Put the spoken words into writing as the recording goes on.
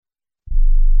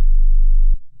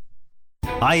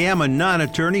I am a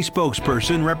non-attorney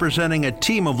spokesperson representing a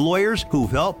team of lawyers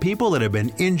who've helped people that have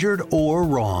been injured or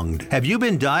wronged. Have you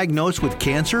been diagnosed with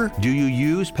cancer? Do you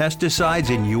use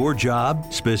pesticides in your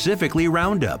job? Specifically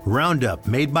Roundup. Roundup,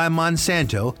 made by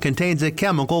Monsanto, contains a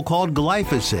chemical called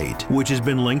glyphosate, which has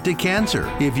been linked to cancer.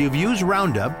 If you've used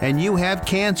Roundup and you have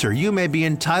cancer, you may be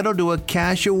entitled to a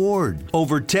cash award.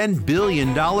 Over $10 billion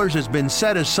has been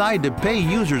set aside to pay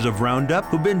users of Roundup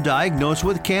who've been diagnosed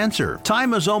with cancer.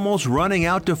 Time is almost running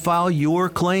out to file your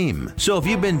claim. So if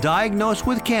you've been diagnosed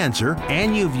with cancer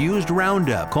and you've used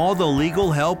Roundup, call the legal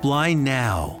helpline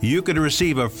now. You could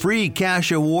receive a free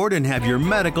cash award and have your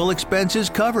medical expenses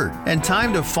covered. And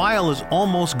time to file is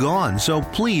almost gone, so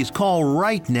please call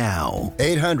right now.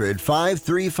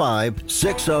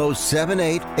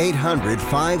 800-535-6078.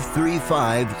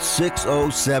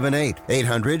 800-535-6078.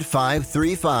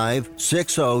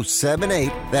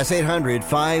 800-535-6078. That's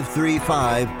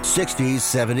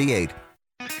 800-535-6078.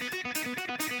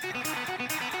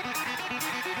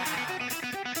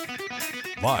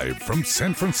 Live from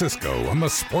San Francisco on the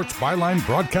Sports Byline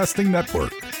Broadcasting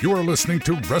Network, you are listening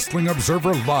to Wrestling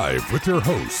Observer Live with your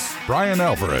hosts, Bryan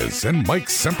Alvarez and Mike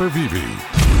Sempervive.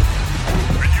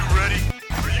 Are you ready?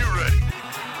 Are you ready?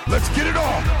 Let's get it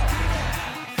on!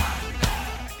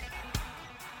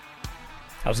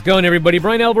 How's it going, everybody?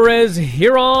 Bryan Alvarez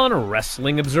here on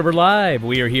Wrestling Observer Live.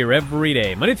 We are here every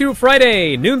day, Monday through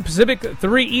Friday, noon Pacific,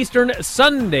 3 Eastern,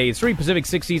 Sundays, 3 Pacific,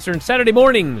 6 Eastern, Saturday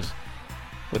mornings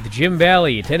with Jim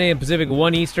Valley, 10 a.m. Pacific,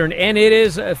 1 Eastern, and it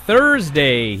is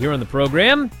Thursday here on the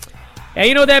program. And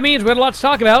you know what that means? We had a lot to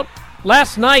talk about.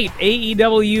 Last night,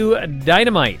 AEW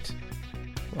Dynamite.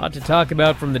 A lot to talk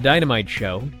about from the Dynamite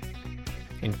show,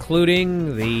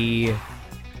 including the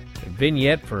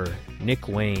vignette for Nick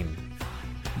Wayne.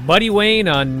 Buddy Wayne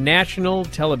on national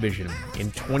television in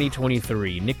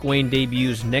 2023. Nick Wayne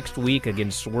debuts next week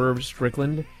against Swerve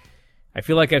Strickland. I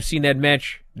feel like I've seen that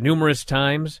match numerous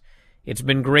times. It's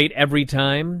been great every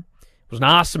time. It was an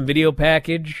awesome video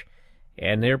package,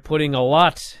 and they're putting a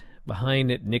lot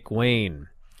behind it, Nick Wayne.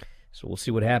 So we'll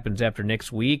see what happens after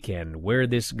next week and where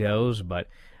this goes, but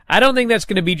I don't think that's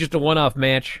going to be just a one-off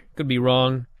match. Could be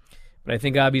wrong, but I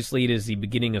think obviously it is the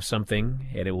beginning of something,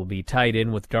 and it will be tied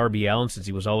in with Darby Allin since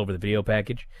he was all over the video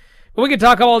package. But we can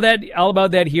talk all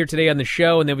about that here today on the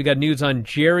show, and then we got news on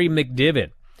Jerry McDevitt.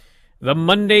 The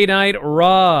Monday Night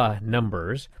Raw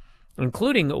numbers,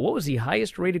 including what was the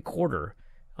highest-rated quarter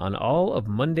on all of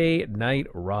Monday Night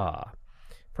Raw.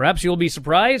 Perhaps you'll be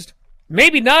surprised.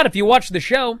 Maybe not if you watch the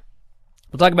show.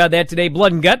 We'll talk about that today.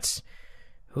 Blood and Guts,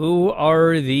 who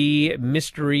are the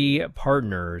mystery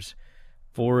partners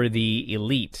for the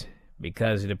Elite,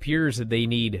 because it appears that they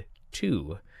need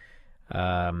two.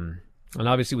 And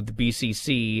obviously with the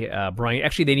BCC, Bryan,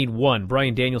 actually they need one.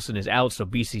 Bryan Danielson is out, so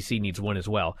BCC needs one as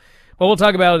well. Well, we'll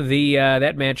talk about the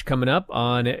that match coming up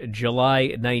on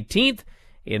July 19th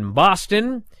in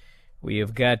Boston. We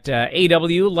have got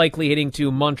AW likely heading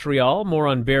to Montreal. More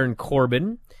on Baron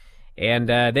Corbin. And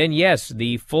then, yes,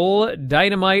 the full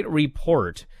Dynamite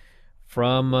report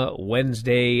from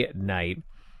Wednesday night.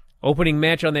 Opening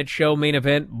match on that show, main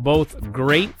event, both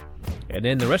great. And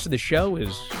then the rest of the show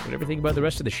is whatever you think about the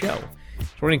rest of the show. So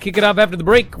we're going to kick it off after the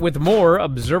break with more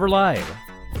Observer Live.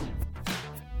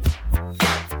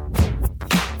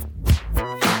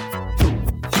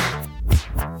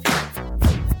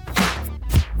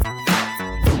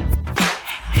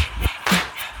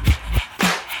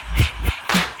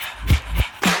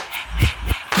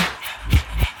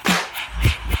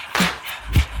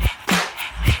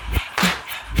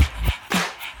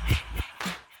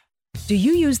 Do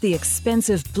you use the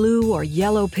expensive blue or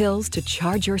yellow pills to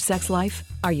charge your sex life?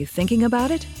 Are you thinking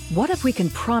about it? What if we can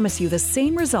promise you the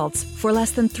same results for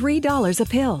less than $3 a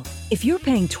pill? If you're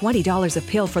paying $20 a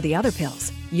pill for the other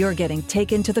pills, you're getting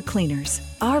taken to the cleaners.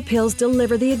 Our pills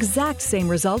deliver the exact same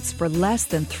results for less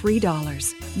than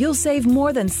 $3. You'll save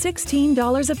more than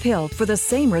 $16 a pill for the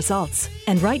same results.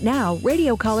 And right now,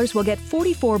 radio callers will get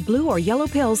 44 blue or yellow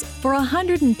pills for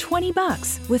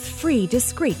 $120 with free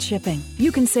discreet shipping.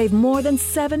 You can save more than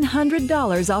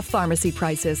 $700 off pharmacy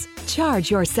prices.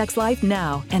 Charge your sex life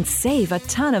now and save a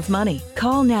ton of money.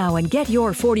 Call now and get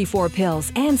your 44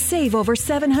 pills and save over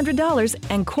 $700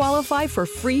 and qualify for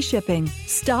free shipping.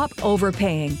 Stop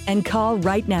overpaying and call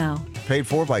right now. Paid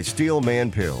for by Steel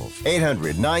Man Pills.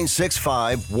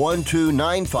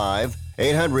 800-965-1295.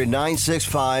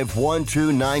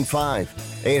 800-965-1295.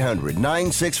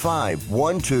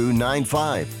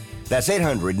 800-965-1295. That's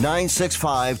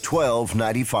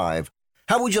 800-965-1295.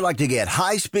 How would you like to get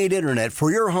high-speed internet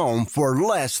for your home for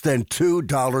less than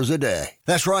 $2 a day?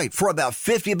 That's right. For about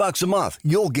 $50 a month,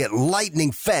 you'll get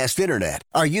lightning-fast internet.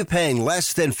 Are you paying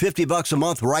less than $50 a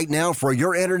month right now for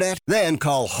your internet? Then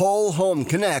call Whole Home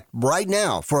Connect right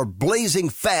now for blazing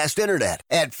fast internet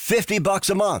at $50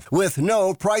 a month with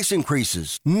no price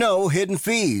increases, no hidden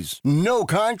fees, no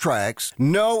contracts,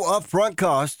 no upfront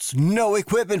costs, no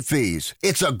equipment fees.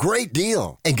 It's a great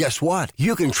deal. And guess what?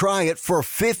 You can try it for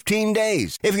 15 days.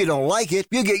 If you don't like it,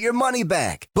 you get your money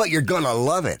back. But you're gonna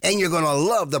love it, and you're gonna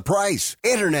love the price.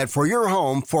 Internet for your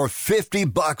home for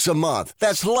 $50 a month.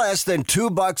 That's less than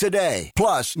 $2 a day.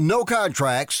 Plus, no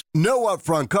contracts, no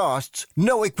upfront costs,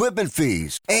 no equipment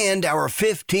fees, and our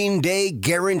 15-day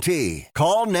guarantee.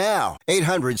 Call now.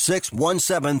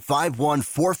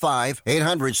 800-617-5145.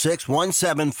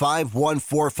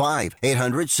 800-617-5145.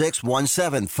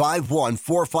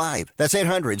 800-617-5145. That's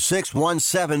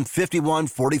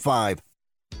 800-617-5145.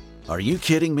 Are you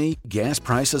kidding me? Gas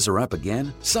prices are up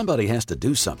again? Somebody has to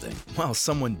do something. Well,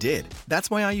 someone did.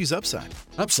 That's why I use Upside.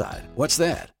 Upside? What's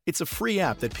that? It's a free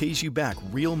app that pays you back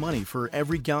real money for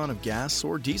every gallon of gas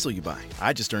or diesel you buy.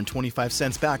 I just earned 25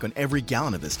 cents back on every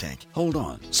gallon of this tank. Hold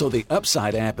on. So the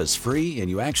Upside app is free and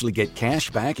you actually get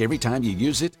cash back every time you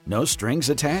use it? No strings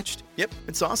attached? Yep,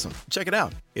 it's awesome. Check it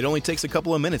out. It only takes a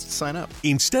couple of minutes to sign up.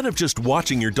 Instead of just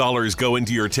watching your dollars go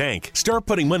into your tank, start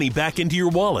putting money back into your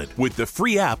wallet with the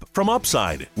free app from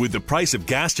Upside. With the price of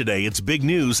gas today, it's big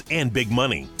news and big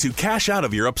money. To cash out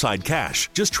of your Upside cash,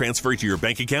 just transfer it to your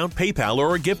bank account, PayPal,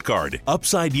 or a gift card.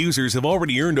 Upside users have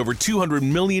already earned over $200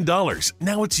 million.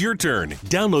 Now it's your turn.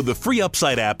 Download the free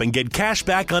Upside app and get cash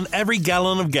back on every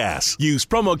gallon of gas. Use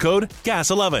promo code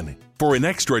GAS11 for an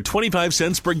extra 25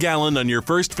 cents per gallon on your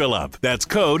first fill-up. That's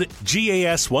code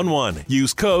GAS11.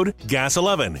 Use code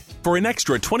GAS11 for an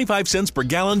extra 25 cents per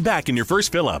gallon back in your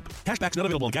first fill-up. Cashback's not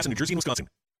available in gas in New Jersey and Wisconsin.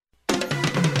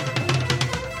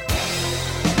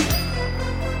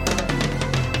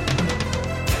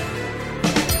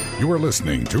 You are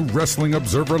listening to Wrestling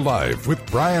Observer Live with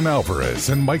Bryan Alvarez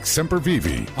and Mike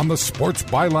Sempervive on the Sports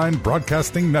Byline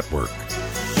Broadcasting Network.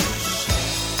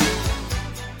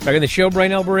 Back in the show,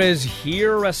 Bryan Alvarez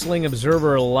here, Wrestling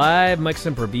Observer Live. Mike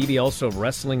Sempervive, also of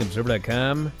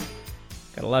WrestlingObserver.com.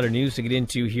 Got a lot of news to get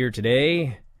into here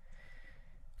today.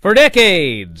 For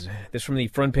decades, this from the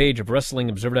front page of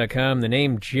WrestlingObserver.com, the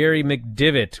name Jerry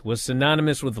McDevitt was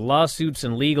synonymous with lawsuits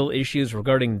and legal issues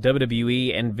regarding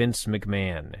WWE and Vince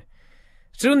McMahon.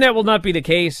 Soon that will not be the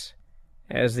case,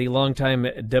 as the longtime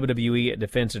WWE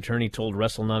defense attorney told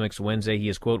WrestleNomics Wednesday he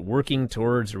is, quote, working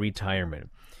towards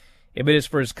retirement. Impetus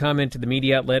for his comment to the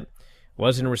media outlet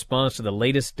was in response to the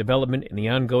latest development in the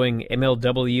ongoing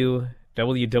MLW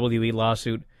WWE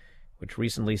lawsuit, which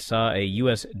recently saw a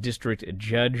U.S. district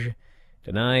judge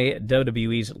deny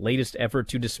WWE's latest effort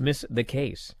to dismiss the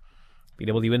case.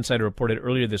 PW Insider reported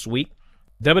earlier this week,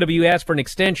 WWE asked for an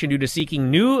extension due to seeking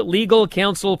new legal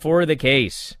counsel for the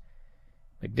case.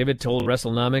 McDevitt told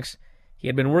WrestleNomics he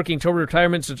had been working toward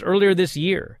retirement since earlier this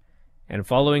year, and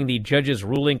following the judge's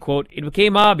ruling, quote, it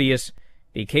became obvious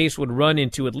the case would run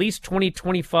into at least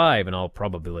 2025 in all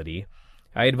probability.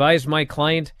 I advised my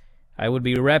client I would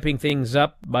be wrapping things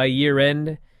up by year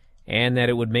end, and that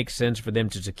it would make sense for them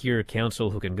to secure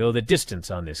counsel who can go the distance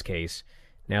on this case.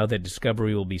 Now that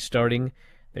discovery will be starting,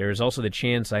 there is also the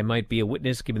chance I might be a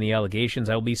witness given the allegations.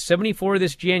 I will be 74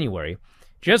 this January.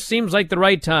 Just seems like the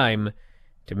right time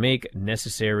to make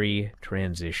necessary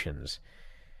transitions.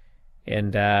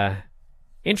 And,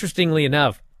 interestingly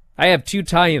enough, I have two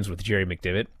tie-ins with Jerry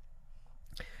McDevitt.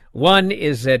 One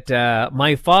is that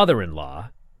my father-in-law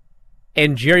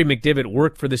and Jerry McDevitt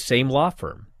worked for the same law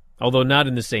firm, although not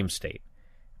in the same state.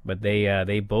 But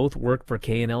they both worked for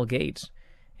K&L Gates.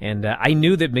 And I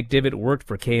knew that McDevitt worked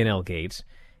for K&L Gates.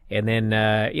 And then,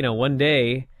 one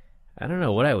day, I don't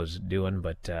know what I was doing,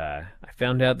 but I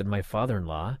found out that my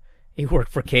father-in-law, he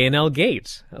worked for K&L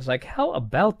Gates. I was like, how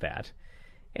about that?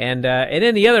 And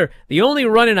then the only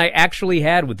run-in I actually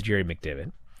had with Jerry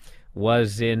McDevitt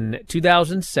was in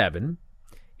 2007,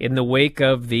 in the wake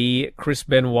of the Chris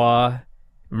Benoit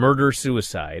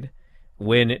murder-suicide,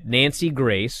 when Nancy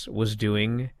Grace was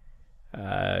doing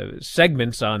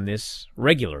segments on this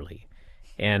regularly.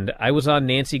 And I was on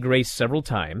Nancy Grace several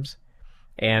times,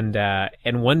 and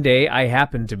one day I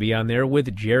happened to be on there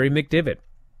with Jerry McDevitt.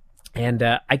 And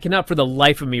I cannot for the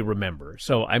life of me remember,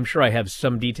 so I'm sure I have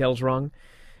some details wrong.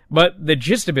 But the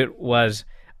gist of it was,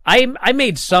 I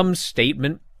made some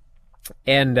statement,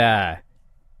 and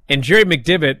Jerry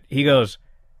McDevitt, he goes,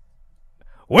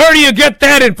 where do you get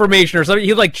that information? Or something.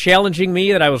 He was like challenging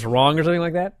me that I was wrong or something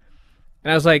like that.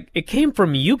 And I was like, it came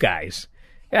from you guys.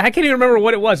 I can't even remember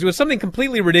what it was. It was something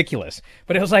completely ridiculous.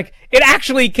 But it was like, it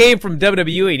actually came from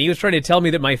WWE, and he was trying to tell me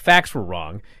that my facts were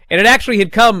wrong. And it actually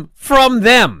had come from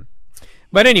them.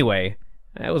 But anyway,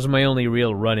 that was my only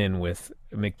real run-in with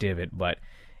McDivitt. But,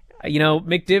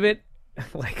 McDivitt,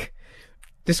 like,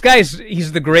 this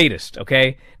he's the greatest,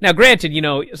 okay? Now, granted,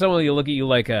 someone will look at you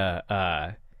like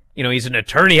he's an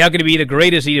attorney. How could he be the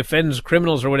greatest? He defends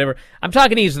criminals or whatever. I'm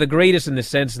talking he's the greatest in the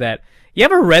sense that, you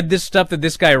ever read this stuff that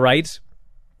this guy writes?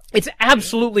 It's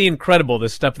absolutely incredible, the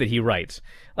stuff that he writes.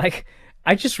 Like,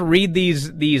 I just read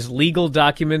these legal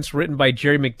documents written by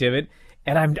Jerry McDivitt,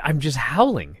 and I'm just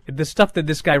howling at the stuff that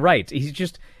this guy writes. He's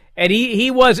just, and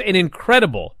he was an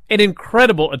incredible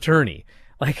attorney.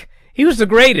 Like, he was the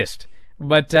greatest.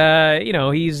 But,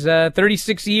 he's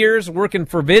 36 years working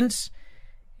for Vince,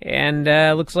 and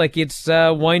looks like it's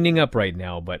winding up right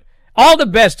now. But all the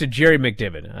best to Jerry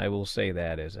McDivitt. I will say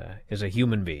that as a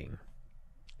human being.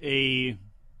 A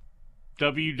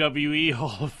WWE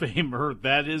Hall of Famer,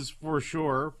 that is for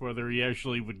sure. Whether he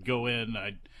actually would go in,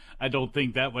 I don't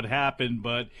think that would happen,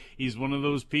 but he's one of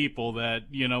those people that,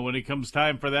 when it comes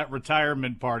time for that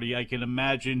retirement party, I can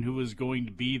imagine who is going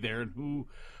to be there, and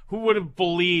who would have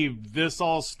believed this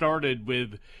all started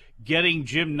with getting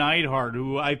Jim Neidhart,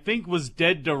 who I think was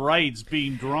dead to rights,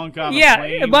 being drunk on a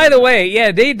plane. Yeah, by the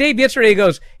way, Dave yesterday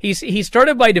goes, he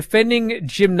started by defending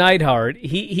Jim Neidhart.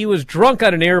 He was drunk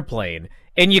on an airplane.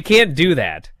 And you can't do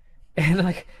that.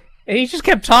 And he just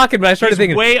kept talking, but I started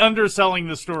thinking, way underselling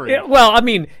the story. Yeah, well, I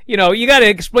mean, you got to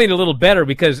explain it a little better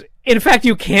because, in fact,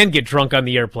 you can get drunk on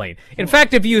the airplane. In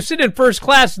fact, if you sit in first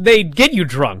class, they get you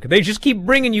drunk. They just keep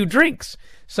bringing you drinks.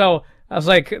 So I was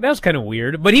like, that was kind of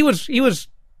weird. But he was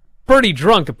pretty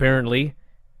drunk, apparently.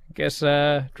 I guess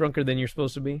drunker than you're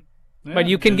supposed to be. Yeah, but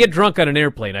you can get drunk on an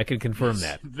airplane. I can confirm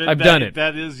that. I've done it.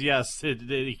 That is, yes,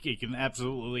 it can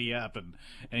absolutely happen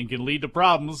and can lead to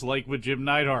problems like with Jim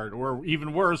Neidhart or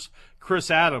even worse,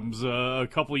 Chris Adams a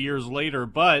couple of years later.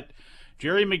 But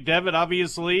Jerry McDevitt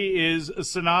obviously is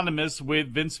synonymous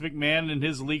with Vince McMahon and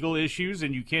his legal issues,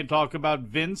 and you can't talk about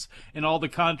Vince and all the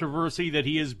controversy that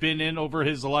he has been in over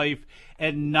his life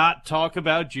and not talk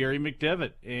about Jerry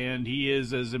McDevitt. And he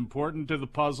is as important to the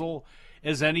puzzle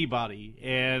as anybody,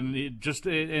 and just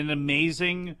an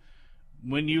amazing,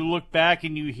 when you look back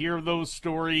and you hear those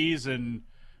stories, and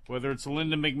whether it's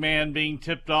Linda McMahon being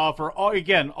tipped off, or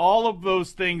all of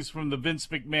those things from the Vince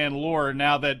McMahon lore,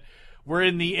 now that we're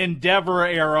in the Endeavor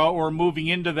era or moving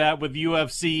into that with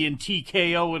UFC and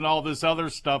TKO and all this other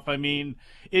stuff. I mean,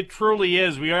 it truly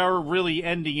is. We are really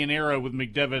ending an era with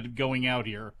McDevitt going out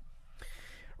here.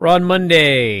 Raw on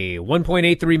Monday,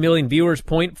 1.83 million viewers,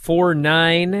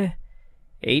 0.49.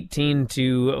 18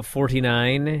 to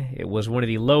 49. It was one of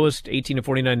the lowest 18 to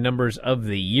 49 numbers of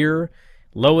the year.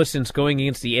 Lowest since going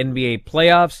against the NBA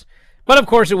playoffs. But, of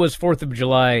course, it was 4th of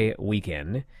July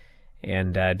weekend.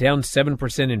 And down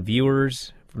 7% in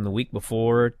viewers from the week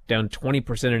before. Down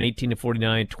 20% in 18 to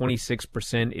 49.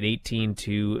 26% at 18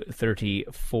 to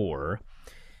 34.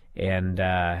 And,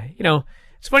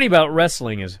 it's funny about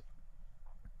wrestling is,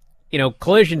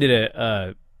 Collision did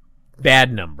a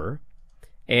bad number.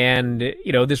 And,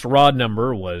 this Raw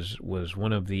number was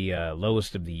one of the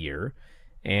lowest of the year.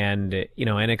 And,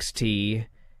 NXT, did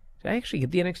I actually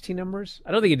get the NXT numbers?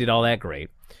 I don't think it did all that great.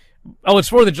 Oh, it's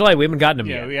 4th of July. We haven't gotten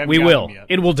them yet. We will.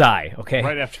 It will die, okay?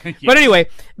 Right after. Yes. But anyway,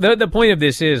 the point of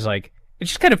this is, it's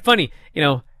just kind of funny,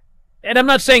 and I'm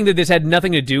not saying that this had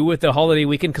nothing to do with the holiday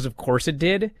weekend, because of course it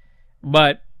did,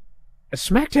 but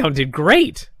SmackDown did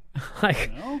great.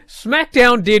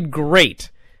 SmackDown did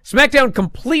great. SmackDown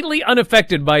completely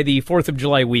unaffected by the 4th of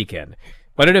July weekend,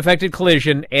 but it affected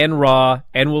Collision and Raw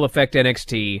and will affect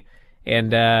NXT and,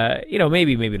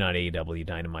 maybe not AEW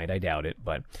Dynamite. I doubt it.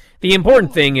 But the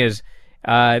important thing is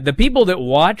the people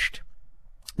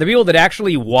that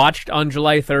actually watched on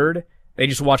July 3rd, they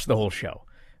just watched the whole show.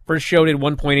 First show did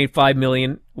 1.85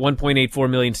 million, 1.84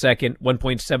 million second,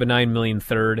 1.79 million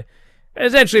third.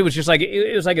 Essentially, it was just like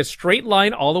a straight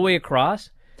line all the way across,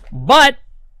 but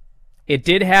it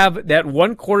did have that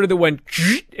one quarter that went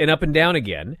and up and down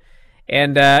again.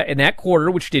 And in that quarter,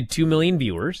 which did 2 million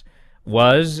viewers,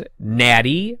 was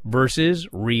Natty versus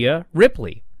Rhea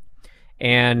Ripley.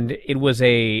 And it was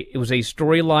a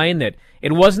storyline that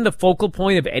it wasn't the focal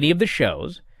point of any of the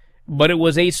shows, but it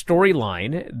was a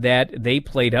storyline that they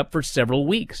played up for several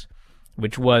weeks,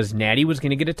 which was Natty was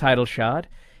going to get a title shot,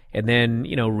 and then,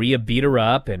 Rhea beat her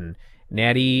up, and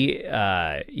Natty,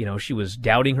 she was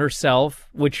doubting herself,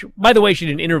 which, by the way, she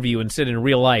did an interview and said in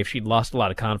real life she'd lost a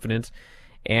lot of confidence.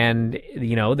 And,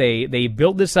 they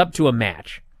built this up to a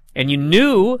match. And you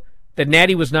knew that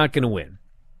Natty was not going to win.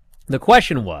 The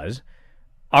question was,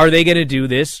 are they going to do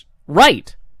this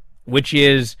right? Which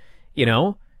is,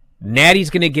 Natty's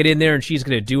going to get in there and she's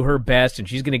going to do her best and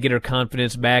she's going to get her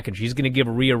confidence back and she's going to give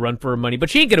Rhea a run for her money. But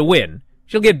she ain't going to win.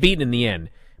 She'll get beaten in the end.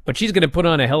 But she's going to put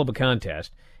on a hell of a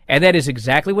contest. And that is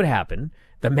exactly what happened.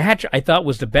 The match, I thought,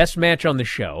 was the best match on the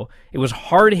show. It was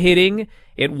hard-hitting.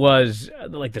 It was,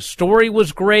 the story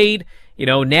was great.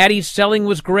 Natty's selling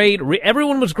was great.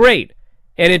 Everyone was great.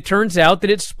 And it turns out that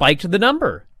it spiked the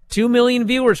number. 2 million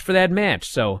viewers for that match.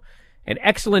 So, an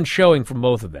excellent showing from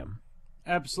both of them.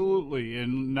 Absolutely.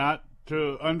 And not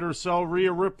to undersell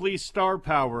Rhea Ripley's star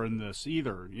power in this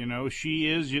either.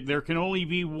 There can only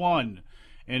be one.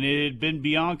 And it had been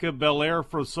Bianca Belair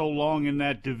for so long in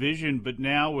that division, but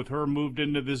now with her moved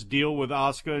into this deal with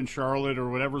Asuka and Charlotte or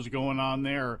whatever's going on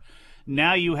there,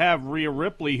 now you have Rhea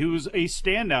Ripley, who's a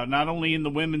standout, not only in the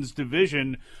women's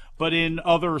division, but in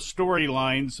other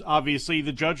storylines, obviously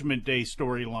the Judgment Day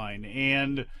storyline.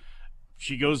 And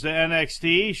she goes to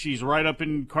NXT, she's right up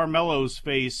in Carmelo's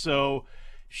face, so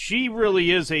she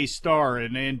really is a star,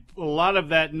 and a lot of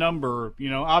that number,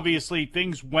 obviously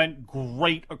things went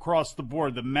great across the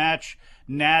board. The match,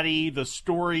 Natty, the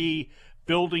story,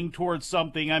 building towards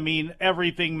something. I mean,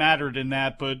 everything mattered in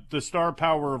that, but the star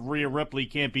power of Rhea Ripley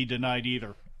can't be denied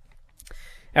either.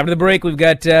 After the break, we've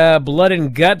got Blood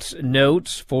and Guts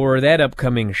notes for that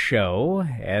upcoming show,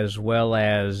 as well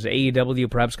as AEW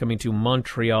perhaps coming to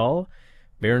Montreal.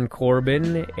 Baron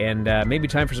Corbin, and maybe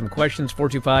time for some questions,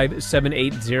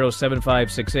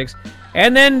 425-780-7566.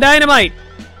 And then Dynamite,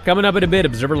 coming up in a bit,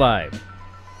 Observer Live.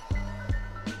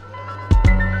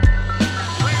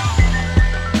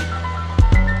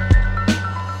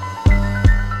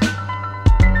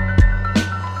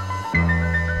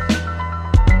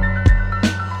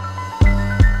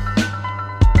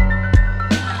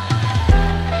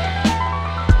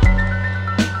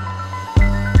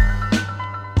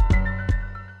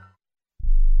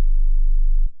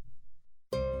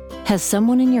 Has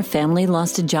someone in your family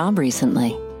lost a job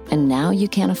recently, and now you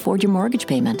can't afford your mortgage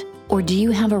payment? Or do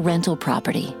you have a rental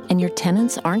property and your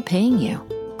tenants aren't paying you?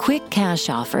 Quick Cash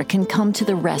Offer can come to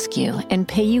the rescue and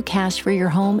pay you cash for your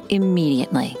home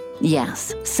immediately.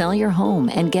 Yes, sell your home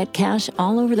and get cash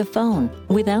all over the phone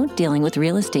without dealing with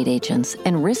real estate agents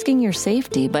and risking your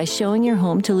safety by showing your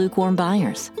home to lukewarm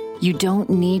buyers. You don't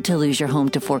need to lose your home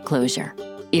to foreclosure.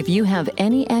 If you have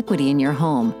any equity in your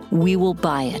home, we will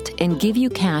buy it and give you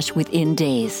cash within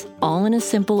days, all in a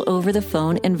simple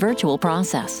over-the-phone and virtual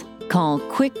process. Call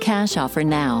Quick Cash Offer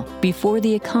now before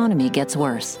the economy gets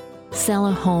worse. Sell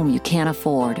a home you can't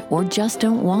afford or just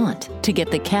don't want to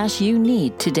get the cash you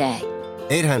need today.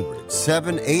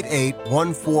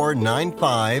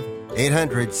 800-788-1495.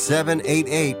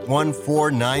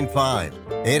 800-788-1495.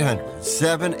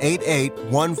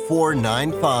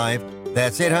 800-788-1495.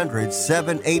 That's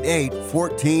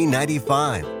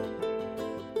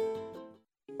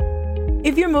 800-788-1495.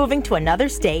 If you're moving to another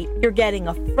state, you're getting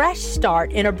a fresh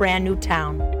start in a brand new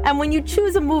town. And when you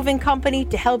choose a moving company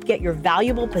to help get your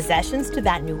valuable possessions to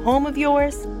that new home of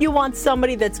yours, you want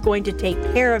somebody that's going to take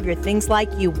care of your things like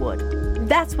you would.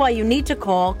 That's why you need to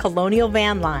call Colonial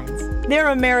Van Lines. They're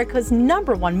America's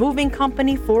 #1 moving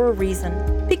company for a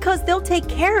reason. Because they'll take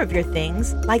care of your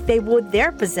things like they would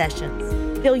their possessions.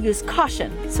 They'll use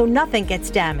caution so nothing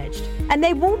gets damaged. And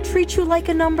they won't treat you like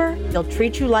a number, they'll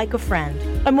treat you like a friend.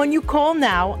 And when you call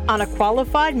now on a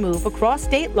qualified move across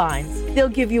state lines, they'll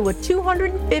give you a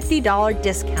 $250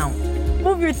 discount.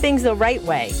 Move your things the right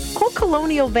way. Call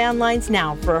Colonial Van Lines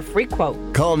now for a free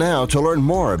quote. Call now to learn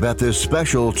more about this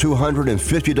special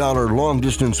 $250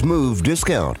 long-distance move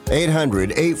discount.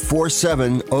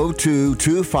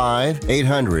 800-847-0225.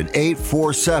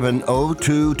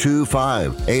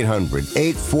 800-847-0225.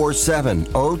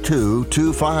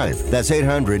 800-847-0225. That's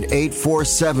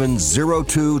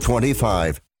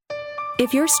 800-847-0225.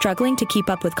 If you're struggling to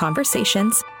keep up with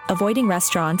conversations, avoiding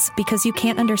restaurants because you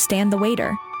can't understand the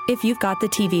waiter, if you've got the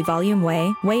TV volume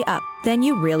way up, then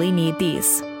you really need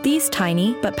these. These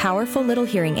tiny but powerful little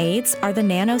hearing aids are the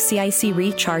Nano CIC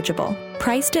Rechargeable,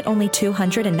 priced at only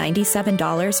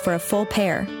 $297 for a full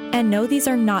pair. And no, these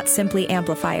are not simply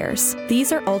amplifiers.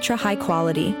 These are ultra high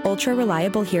quality, ultra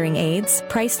reliable hearing aids,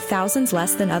 priced thousands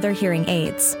less than other hearing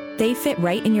aids. They fit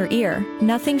right in your ear.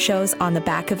 Nothing shows on the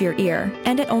back of your ear.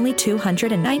 And at only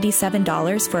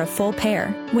 $297 for a full pair.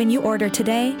 When you order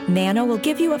today, Nano will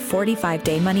give you a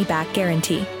 45-day money-back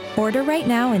guarantee. Order right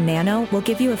now and Nano will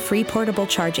give you a free portable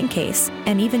charging case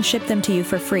and even ship them to you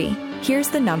for free. Here's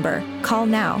the number. Call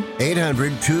now.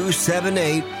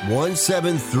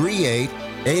 800-278-1738.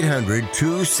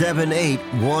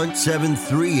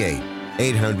 800-278-1738.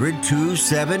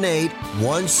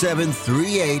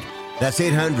 800-278-1738. That's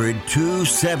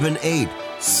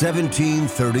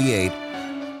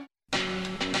 800-278-1738.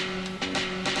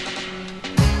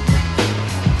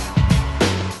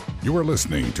 You are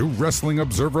listening to Wrestling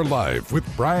Observer Live with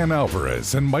Bryan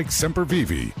Alvarez and Mike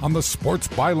Sempervive on the Sports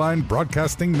Byline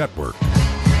Broadcasting Network.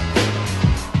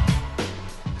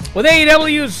 With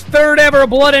AEW's third ever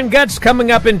Blood and Guts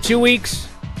coming up in 2 weeks,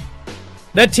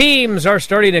 the teams are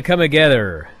starting to come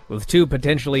together with two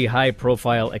potentially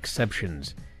high-profile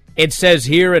exceptions. It says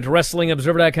here at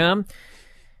WrestlingObserver.com,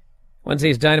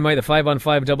 Wednesday's Dynamite, the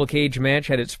 5-on-5 double cage match,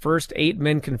 had its first 8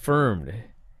 men confirmed.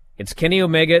 It's Kenny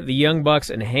Omega, the Young Bucks,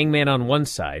 and Hangman on one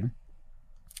side,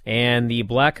 and the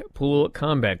Blackpool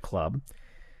Combat Club,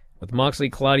 with Moxley,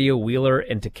 Claudio, Wheeler,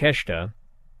 and Takeshita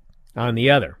on the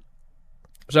other.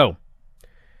 So,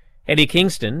 Eddie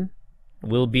Kingston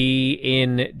will be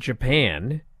in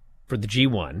Japan for the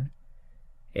G1,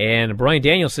 and Bryan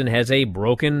Danielson has a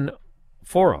broken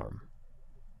forearm.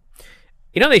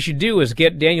 You know what they should do is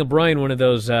get Daniel Bryan one of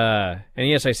those, and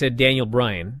yes, I said Daniel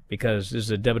Bryan because this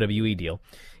is a WWE deal.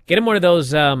 Get him one of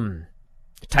those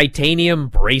titanium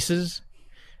braces,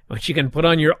 which you can put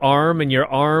on your arm, and your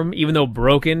arm, even though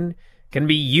broken, can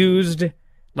be used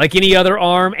like any other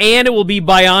arm, and it will be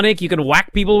bionic. You can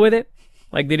whack people with it,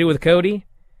 like they do with Cody.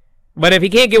 But if he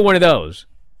can't get one of those,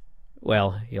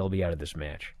 well, he'll be out of this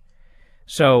match.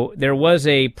 So there was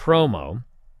a promo,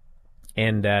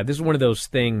 and this is one of those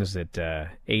things that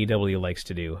AEW likes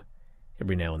to do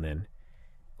every now and then.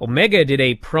 Omega did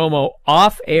a promo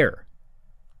off-air,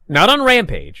 not on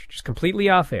Rampage, just completely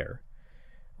off-air,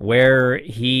 where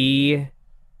he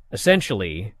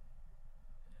essentially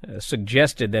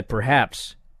suggested that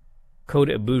perhaps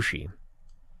Kota Ibushi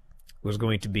was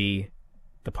going to be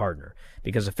the partner,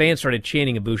 because the fans started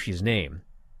chanting Ibushi's name,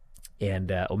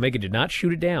 and Omega did not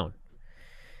shoot it down.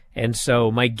 And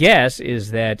so my guess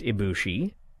is that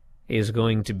Ibushi is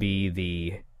going to be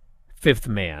the 5th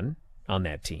man on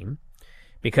that team,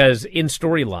 because in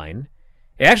storyline,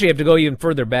 I actually have to go even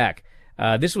further back.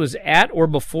 This was at or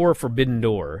before Forbidden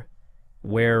Door,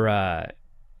 where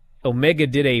Omega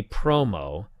did a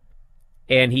promo,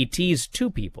 and he teased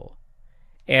 2 people.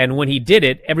 And when he did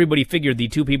it, everybody figured the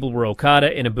 2 people were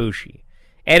Okada and Ibushi.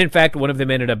 And in fact, one of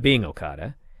them ended up being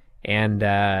Okada. And,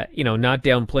 not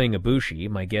downplaying Ibushi,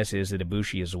 my guess is that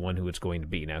Ibushi is the one who it's going to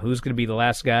be. Now, who's going to be the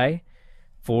last guy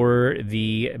for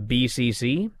the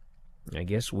BCC? I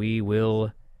guess we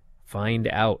will find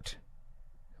out.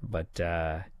 But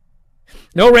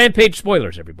no Rampage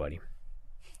spoilers, everybody.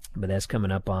 But that's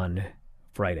coming up on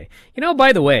Friday.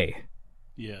 By the way,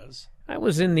 yes, I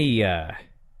was on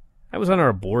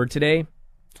our board today,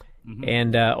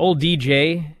 and old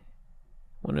DJ,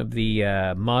 one of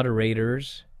the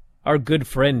moderators, our good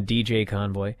friend DJ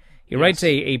Convoy, he writes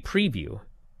a preview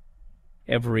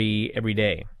every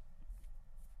day,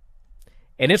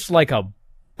 and it's like a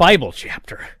Bible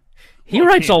chapter. He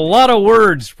writes a lot of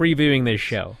words previewing this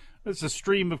show. It's a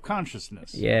stream of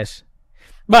consciousness. Yes.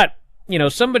 But,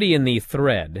 somebody in the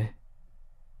thread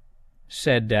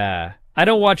said, I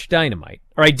don't watch Dynamite,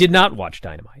 or I did not watch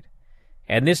Dynamite.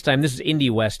 And this time, this is Indie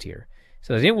West here.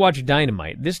 So I didn't watch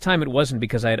Dynamite. This time it wasn't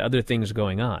because I had other things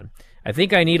going on. I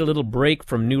think I need a little break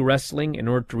from new wrestling in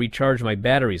order to recharge my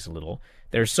batteries a little.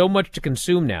 There's so much to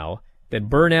consume now that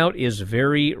burnout is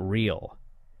very real.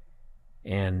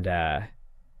 And I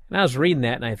was reading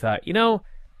that, and I thought,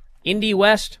 Indie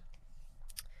West,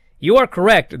 you are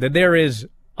correct that there is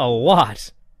a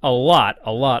lot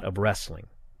of wrestling.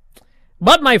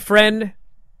 But, my friend,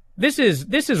 this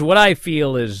is what I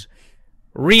feel is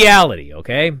reality,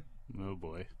 okay? Oh,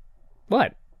 boy.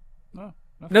 What?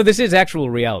 No, this is actual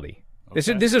reality.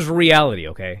 Okay. This is reality,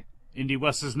 okay? Indie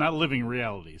West is not living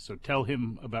reality, so tell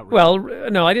him about reality. Well,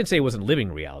 no, I didn't say it wasn't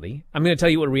living reality. I'm going to tell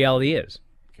you what reality is.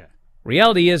 Okay.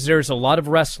 Reality is there's a lot of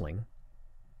wrestling,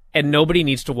 and nobody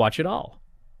needs to watch it all.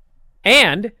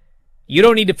 And you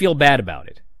don't need to feel bad about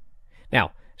it.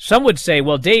 Now, some would say,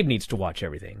 well, Dave needs to watch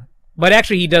everything. But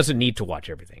actually, he doesn't need to watch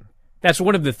everything. That's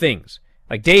one of the things.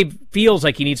 Like, Dave feels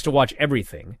like he needs to watch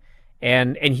everything.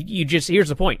 And here's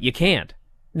the point. You can't.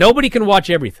 Nobody can watch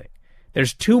everything.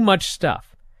 There's too much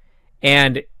stuff.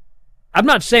 And I'm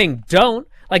not saying don't.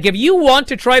 Like, if you want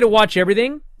to try to watch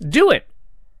everything, do it.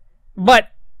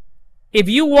 But if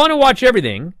you want to watch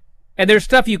everything, and there's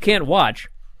stuff you can't watch,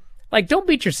 like, don't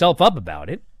beat yourself up about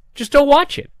it. Just don't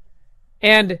watch it.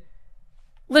 And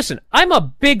listen, I'm a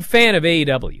big fan of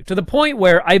AEW, to the point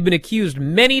where I've been accused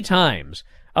many times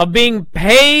of being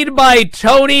paid by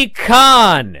Tony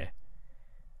Khan.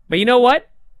 But you know what?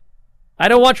 I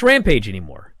don't watch Rampage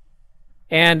anymore.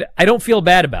 And I don't feel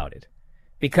bad about it.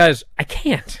 Because I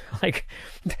can't, Like,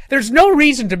 there's no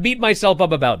reason to beat myself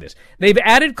up about this. They've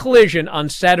added Collision on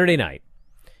Saturday night.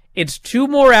 It's 2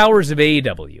 more hours of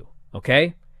AEW,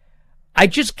 okay? I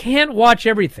just can't watch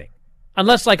everything.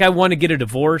 Unless, like, I want to get a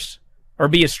divorce or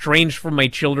be estranged from my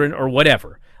children or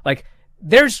whatever. Like,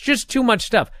 there's just too much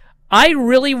stuff. I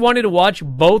really wanted to watch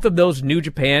both of those New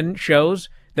Japan shows,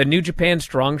 the New Japan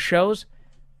Strong shows.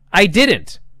 I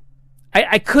didn't.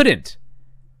 I couldn't.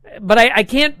 But I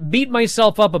can't beat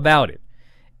myself up about it.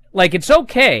 Like, it's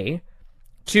okay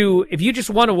to, if you just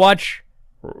want to watch,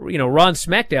 Raw and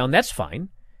SmackDown, that's fine.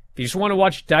 If you just want to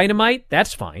watch Dynamite,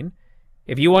 that's fine.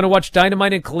 If you want to watch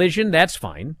Dynamite and Collision, that's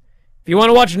fine. If you want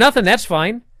to watch nothing, that's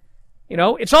fine.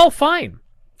 It's all fine.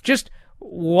 Just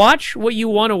watch what you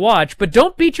want to watch, but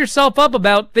don't beat yourself up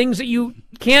about things that you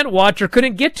can't watch or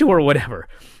couldn't get to or whatever.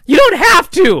 You don't have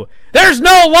to. There's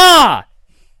no law.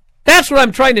 That's what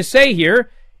I'm trying to say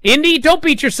here. Indy, don't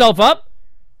beat yourself up.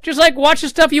 Just watch the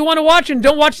stuff you want to watch and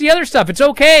don't watch the other stuff. It's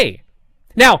okay.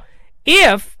 Now,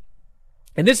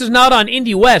 and this is not on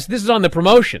Indie West, this is on the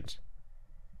promotions.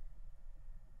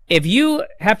 If you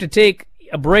have to take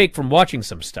a break from watching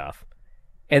some stuff,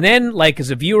 and then,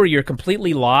 as a viewer, you're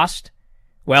completely lost,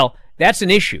 well, that's an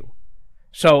issue.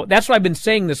 So that's what I've been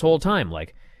saying this whole time.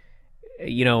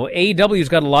 AEW's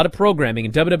got a lot of programming,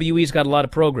 and WWE's got a lot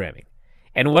of programming.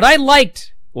 And what I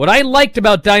liked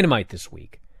about Dynamite this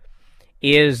week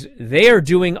is they are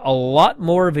doing a lot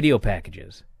more video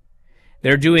packages.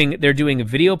 They're doing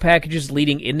video packages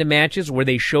leading into matches where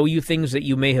they show you things that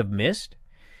you may have missed.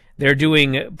 They're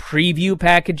doing preview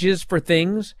packages for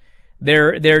things.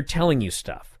 They're telling you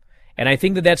stuff. And I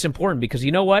think that that's important because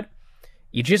you know what?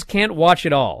 You just can't watch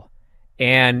it all.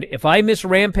 And if I miss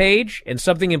Rampage and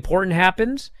something important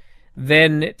happens,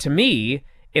 then to me,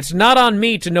 it's not on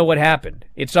me to know what happened.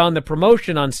 It's on the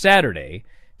promotion on Saturday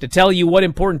to tell you what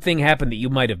important thing happened that you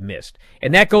might have missed.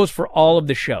 And that goes for all of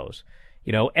the shows.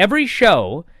 Every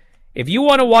show, if you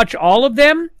want to watch all of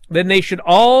them, then they should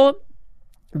all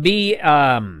be,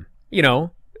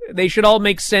 they should all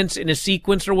make sense in a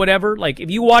sequence or whatever.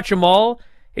 If you watch them all,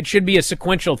 it should be a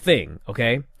sequential thing,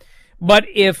 okay? But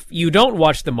if you don't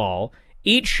watch them all,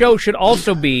 each show should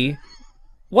also be...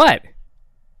 What?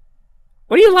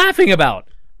 What are you laughing about?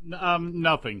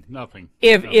 Nothing.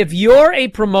 If you're a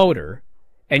promoter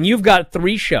and you've got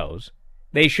 3 shows,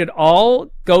 they should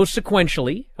all go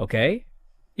sequentially, okay?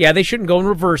 Yeah, they shouldn't go in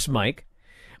reverse, Mike.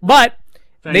 But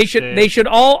they should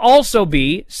all also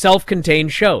be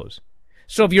self-contained shows.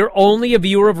 So if you're only a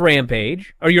viewer of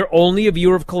Rampage, or you're only a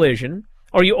viewer of Collision,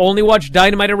 or you only watch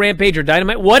Dynamite or Rampage or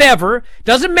Dynamite, whatever,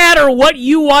 doesn't matter what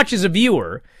you watch as a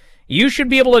viewer, you should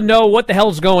be able to know what the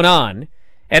hell's going on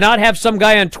and not have some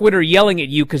guy on Twitter yelling at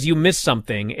you because you missed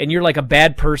something and you're like a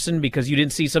bad person because you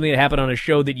didn't see something that happened on a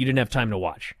show that you didn't have time to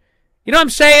watch. You know what I'm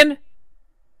saying?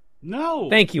 No.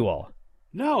 Thank you all.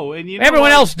 No, and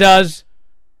everyone else does.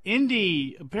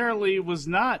 Indy apparently was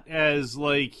not as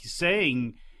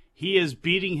saying he is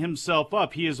beating himself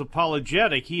up. He is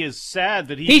apologetic. He is sad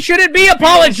that he shouldn't be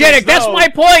apologetic. That's my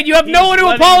point. You have no one to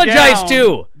apologize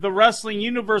to. The wrestling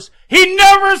universe. He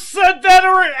never said that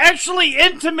or actually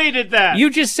intimated that. You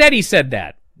just said he said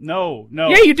that. No.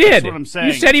 Yeah, you did. That's what I'm saying.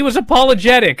 You said he was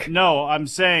apologetic. No, I'm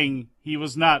saying he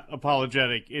was not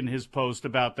apologetic in his post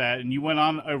about that. And you went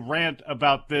on a rant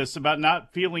about this, about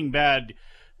not feeling bad.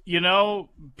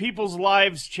 People's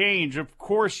lives change. Of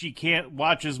course you can't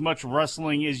watch as much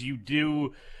wrestling as you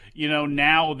do,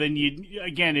 now than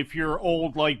if you're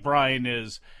old like Bryan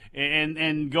is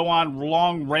and go on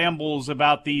long rambles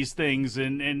about these things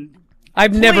and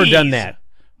I've never done that.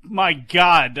 My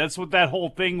God, that's what that whole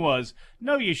thing was.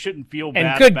 No, you shouldn't feel bad.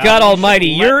 And good God Almighty,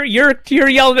 you're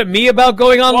yelling at me about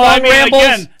going on long rambles?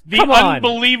 Again, the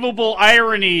unbelievable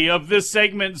irony of this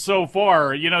segment so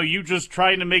far. You just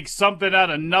trying to make something out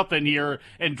of nothing here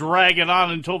and drag it on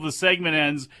until the segment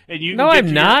ends. And you. No,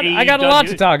 I'm not. I got a lot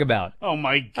to talk about. Oh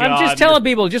my God! I'm just telling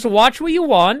people, just watch what you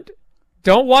want.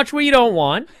 Don't watch what you don't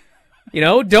want.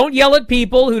 Don't yell at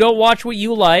people who don't watch what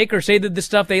you like or say that the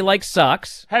stuff they like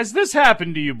sucks. Has this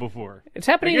happened to you before? It's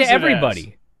happening to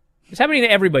everybody. It's happening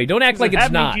to everybody. Don't act like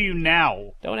it's not. To you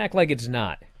now. Don't act like it's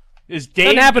not. It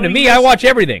doesn't happen to me. I watch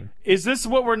everything. Is this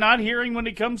what we're not hearing when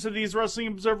it comes to these Wrestling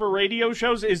Observer radio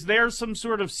shows? Is there some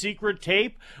sort of secret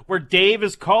tape where Dave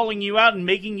is calling you out and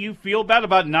making you feel bad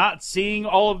about not seeing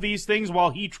all of these things while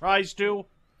he tries to?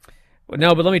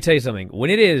 No, but let me tell you something. When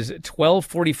it is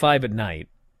 12:45 at night,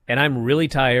 and I'm really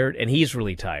tired, and he's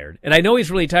really tired. And I know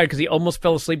he's really tired because he almost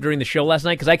fell asleep during the show last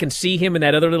night because I can see him in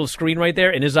that other little screen right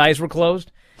there, and his eyes were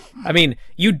closed. I mean,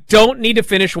 you don't need to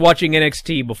finish watching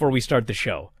NXT before we start the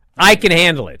show. I can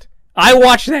handle it. I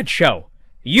watch that show.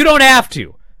 You don't have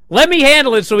to. Let me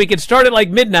handle it so we can start at like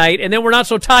midnight, and then we're not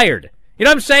so tired. You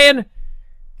know what I'm saying?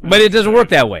 But it doesn't work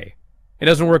that way. It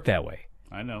doesn't work that way.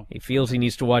 I know. He feels he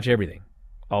needs to watch everything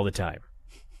all the time.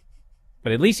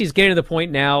 But at least he's getting to the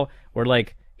point now where,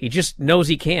 like, he just knows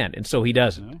he can, and so he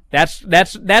doesn't. That's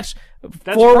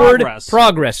forward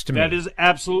progress to me. That is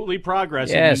absolutely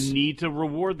progress, yes. And you need to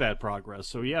reward that progress.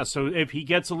 So, yeah, so if he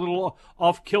gets a little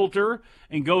off-kilter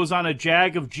and goes on a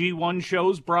jag of G1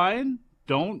 shows, Brian,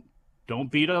 don't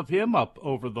beat him up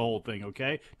over the whole thing,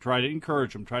 okay? Try to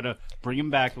encourage him. Try to bring him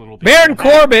back a little bit. Baron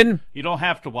Corbin you don't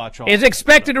have to watch all is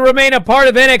expected to remain a part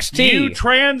of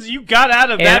NXT. You got out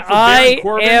of that for Baron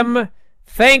Corbin. I am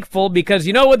thankful because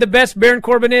you know what the best Baron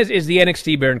Corbin is? Is the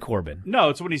NXT Baron Corbin. No,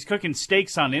 it's when he's cooking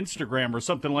steaks on Instagram or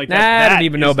something like that. That I don't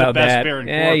even know about that. Baron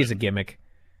Corbin. He's a gimmick.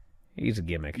 He's a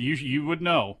gimmick. You would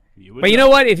know. But you know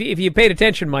what? If you paid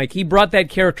attention, Mike, he brought that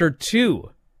character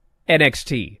to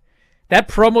NXT. That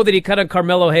promo that he cut on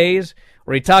Carmelo Hayes,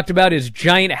 where he talked about his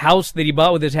giant house that he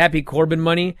bought with his Happy Corbin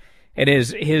money, and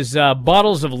his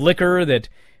bottles of liquor that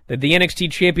the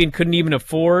NXT champion couldn't even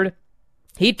afford,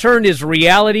 he turned his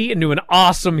reality into an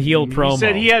awesome heel promo. He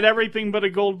said he had everything but a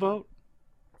gold boat?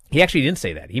 He actually didn't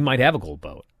say that. He might have a gold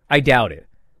boat. I doubt it.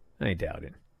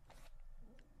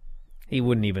 He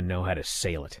wouldn't even know how to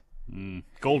sail it.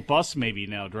 Gold bus maybe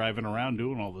now, driving around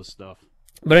doing all this stuff.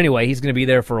 But anyway, he's going to be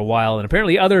there for a while, and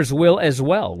apparently others will as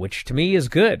well, which to me is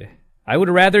good. I would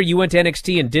rather you went to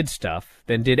NXT and did stuff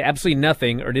than did absolutely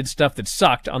nothing or did stuff that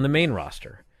sucked on the main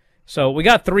roster. So we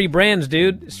got 3 brands,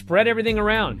 dude. Spread everything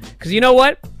around. Because you know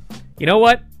what?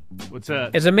 What's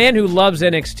that? As a man who loves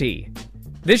NXT,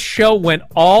 this show went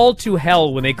all to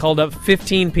hell when they called up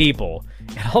 15 people.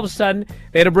 And all of a sudden,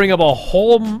 they had to bring up a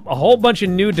whole bunch of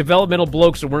new developmental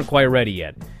blokes that weren't quite ready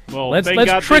yet. Well, let's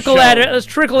trickle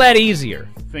that easier.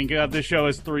 Thank God this show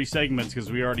has 3 segments because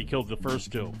we already killed the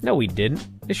first 2. No, we didn't.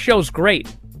 This show's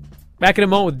great. Back in a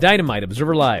moment with Dynamite,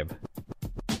 Observer Live.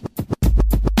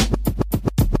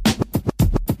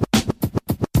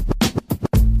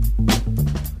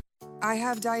 I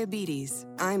have diabetes.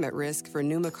 I'm at risk for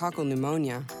pneumococcal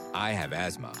pneumonia. I have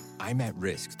asthma. I'm at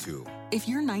risk, too. If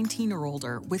you're 19 or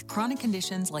older with chronic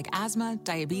conditions like asthma,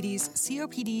 diabetes,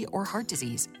 COPD, or heart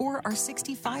disease, or are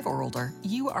 65 or older,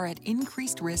 you are at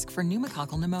increased risk for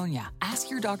pneumococcal pneumonia. Ask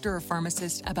your doctor or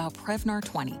pharmacist about Prevnar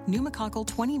 20, pneumococcal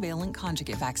 20-valent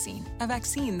conjugate vaccine, a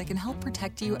vaccine that can help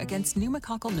protect you against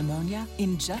pneumococcal pneumonia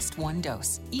in just 1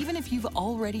 dose. Even if you've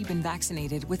already been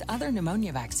vaccinated with other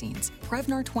pneumonia vaccines,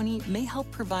 Prevnar 20 may help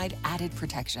provide added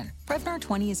protection. Prevnar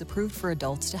 20 is approved for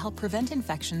adults to help prevent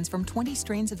infections from 20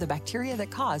 strains of the bacteria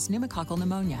that cause pneumococcal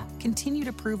pneumonia. Continued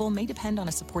approval may depend on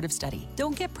a supportive study.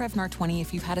 Don't get Prevnar 20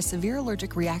 if you've had a severe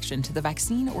allergic reaction to the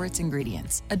vaccine or its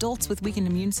ingredients. Adults with weakened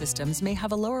immune systems may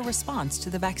have a lower response to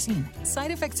the vaccine.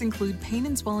 Side effects include pain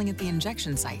and swelling at the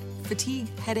injection site, fatigue,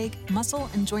 headache, muscle,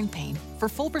 and joint pain. For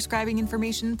full prescribing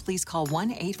information, please call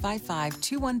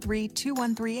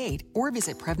 1-855-213-2138 or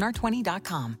visit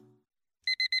Prevnar20.com.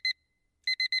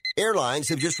 Airlines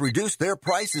have just reduced their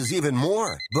prices even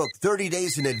more. Book 30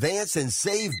 days in advance and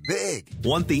save big.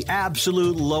 Want the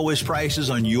absolute lowest prices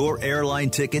on your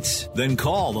airline tickets? Then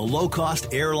call the Low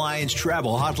Cost Airlines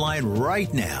Travel Hotline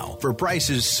right now for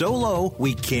prices so low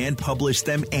we can't publish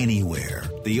them anywhere.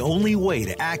 The only way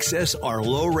to access our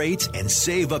low rates and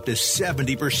save up to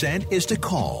 70% is to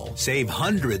call. Save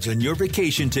hundreds on your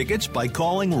vacation tickets by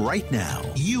calling right now.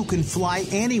 You can fly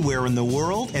anywhere in the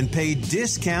world and pay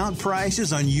discount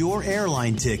prices on your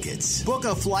airline tickets. Book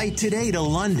a flight today to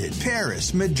London,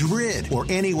 Paris, Madrid, or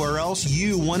anywhere else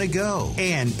you want to go.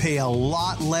 And pay a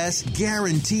lot less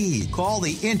guaranteed. Call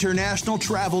the International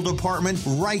Travel Department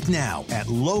right now at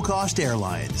Low Cost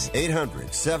Airlines.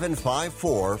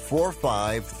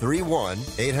 800-754-4531.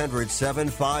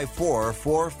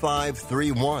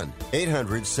 800-754-4531.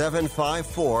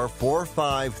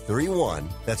 800-754-4531.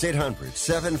 That's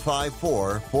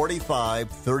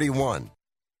 800-754-4531.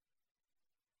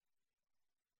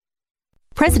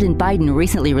 President Biden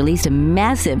recently released a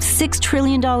massive $6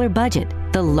 trillion budget,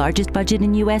 the largest budget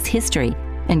in U.S. history.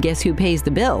 And guess who pays the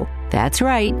bill? That's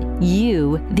right,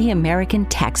 you, the American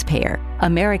taxpayer.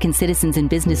 American citizens and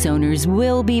business owners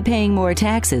will be paying more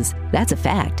taxes. That's a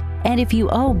fact. And if you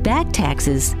owe back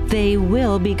taxes, they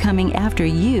will be coming after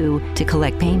you to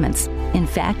collect payments. In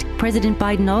fact, President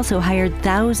Biden also hired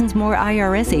thousands more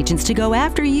IRS agents to go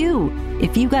after you.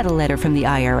 If you got a letter from the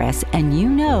IRS and you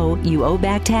know you owe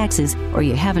back taxes or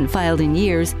you haven't filed in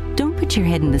years, don't put your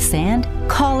head in the sand.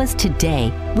 Call us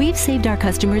today. We've saved our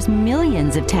customers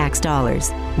millions of tax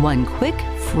dollars. One quick,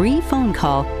 free phone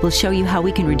call will show you how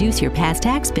we can reduce your past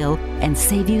tax bill and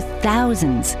save you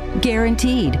thousands.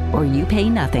 Guaranteed, or you pay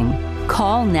nothing.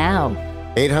 Call now.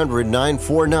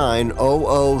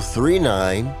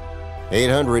 800-949-0039.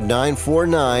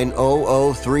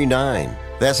 800-949-0039.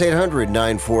 That's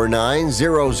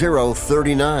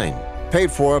 800-949-0039. Paid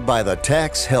for by the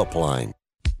Tax Helpline.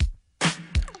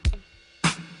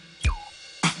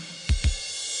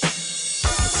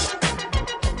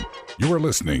 You are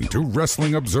listening to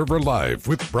Wrestling Observer Live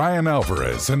with Bryan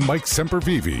Alvarez and Mike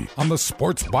Sempervive on the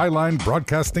Sports Byline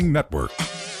Broadcasting Network.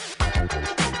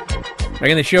 Back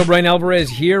in the show, Bryan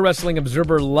Alvarez here, Wrestling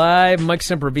Observer Live. Mike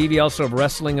Sempervive, also of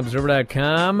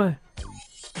WrestlingObserver.com.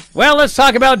 Well, let's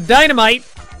talk about Dynamite.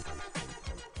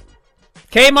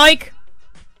 Okay, Mike?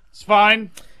 It's fine.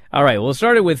 All right, well, it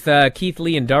started with Keith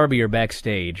Lee and Darby are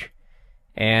backstage.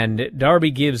 And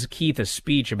Darby gives Keith a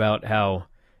speech about how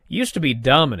you used to be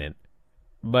dominant,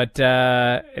 but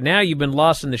now you've been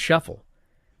lost in the shuffle.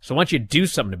 So why don't you do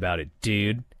something about it,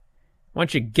 dude? Why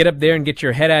don't you get up there and get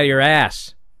your head out of your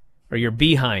ass? Or your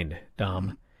behind,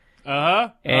 Dom.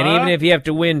 And even if you have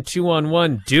to win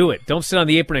 2-on-1, do it. Don't sit on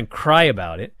the apron and cry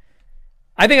about it.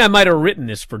 I think I might have written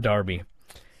this for Darby.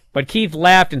 But Keith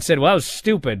laughed and said, well, that was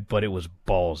stupid, but it was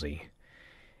ballsy.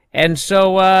 And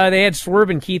so they had Swerve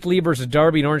and Keith Lee versus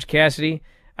Darby and Orange Cassidy.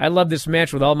 I love this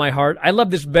match with all my heart. I love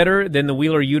this better than the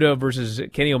Wheeler Yuta versus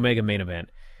Kenny Omega main event.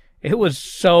 It was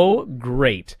so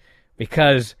great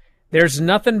because there's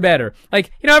nothing better.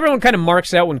 Like, everyone kind of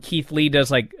marks out when Keith Lee does,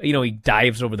 like, he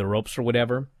dives over the ropes or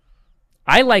whatever.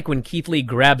 I like when Keith Lee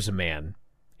grabs a man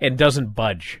and doesn't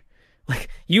budge. Like,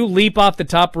 you leap off the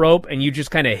top rope and you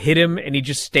just kind of hit him and he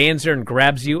just stands there and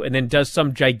grabs you and then does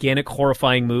some gigantic,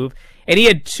 horrifying move. And he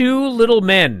had two little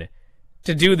men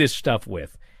to do this stuff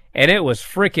with. And it was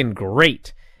freaking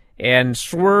great. And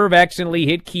Swerve accidentally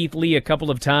hit Keith Lee a couple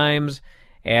of times.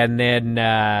 And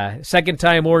then second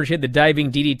time Orange hit the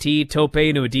diving DDT, tope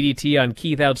into a DDT on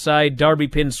Keith outside. Darby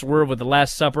pinned Swerve with the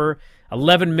Last Supper.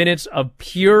 11 minutes of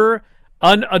pure,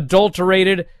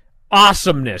 unadulterated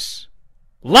awesomeness.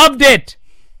 Loved it!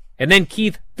 And then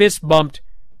Keith fist bumped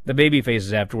the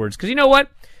babyfaces afterwards. Because you know what?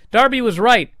 Darby was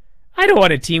right. I don't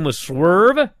want to team with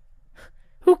Swerve.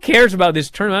 Who cares about this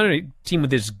tournament? I don't want to team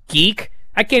with this geek.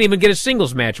 I can't even get a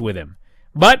singles match with him.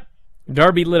 But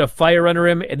Darby lit a fire under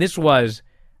him, and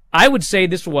I would say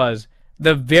this was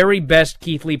the very best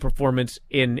Keith Lee performance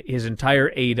in his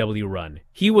entire AEW run.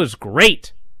 He was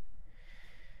great.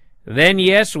 Then,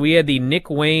 yes, we had the Nick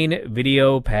Wayne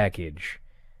video package.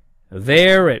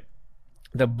 There at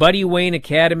the Buddy Wayne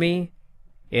Academy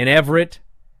in Everett.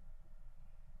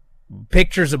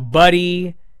 Pictures of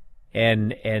Buddy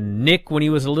and Nick when he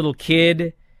was a little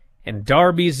kid. And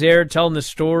Darby's there telling the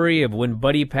story of when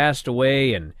Buddy passed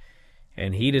away and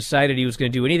he decided he was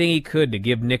going to do anything he could to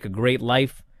give Nick a great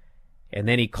life. And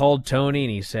then he called Tony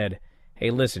and he said,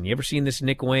 hey, listen, you ever seen this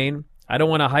Nick Wayne? I don't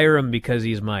want to hire him because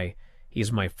he's my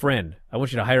friend. I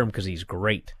want you to hire him because he's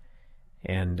great.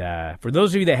 And for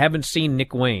those of you that haven't seen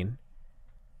Nick Wayne,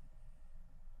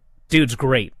 dude's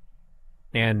great.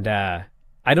 And I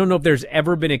don't know if there's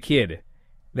ever been a kid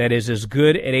that is as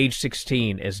good at age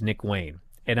 16 as Nick Wayne.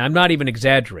 And I'm not even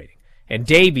exaggerating. And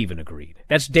Dave even agreed.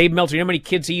 That's Dave Meltzer. You know how many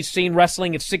kids he's seen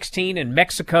wrestling at 16 in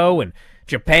Mexico and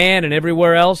Japan and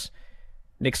everywhere else?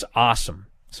 Nick's awesome.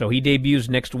 So he debuts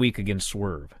next week against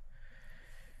Swerve.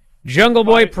 Jungle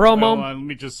Boy promo. Well, let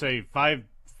me just say,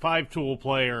 five-tool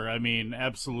player. I mean,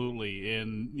 absolutely.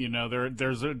 And, you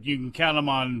can count them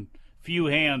on few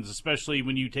hands, especially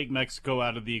when you take Mexico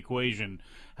out of the equation,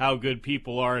 how good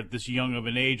people are at this young of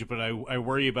an age. But I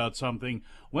worry about something.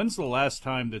 When's the last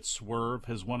time that Swerve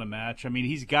has won a match? I mean,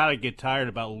 he's got to get tired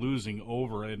about losing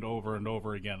over and over and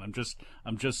over again. I'm just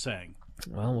saying.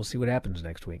 Well, we'll see what happens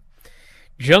next week.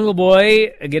 Jungle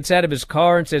Boy gets out of his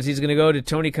car and says he's going to go to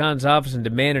Tony Khan's office and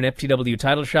demand an FTW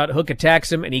title shot. Hook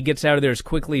attacks him, and he gets out of there as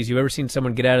quickly as you've ever seen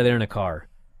someone get out of there in a car.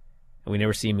 And we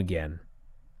never see him again.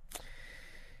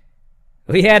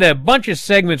 We had a bunch of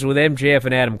segments with MJF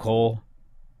and Adam Cole.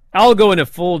 I'll go into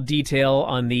full detail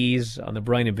on these on the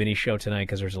Bryan and Vinny show tonight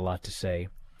because there's a lot to say.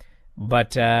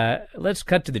 But let's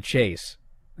cut to the chase.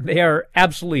 They are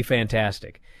absolutely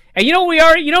fantastic. And you know where we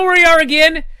are? You know where we are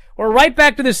again? We're right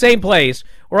back to the same place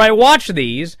where I watch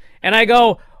these and I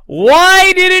go,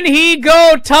 why didn't he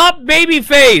go top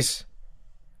babyface?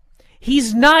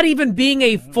 He's not even being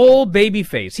a full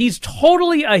babyface. He's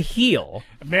totally a heel.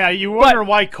 Man, you wonder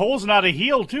why Cole's not a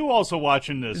heel, too, also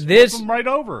watching this. Flip him right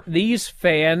over. These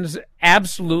fans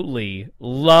absolutely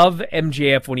love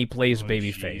MJF when he plays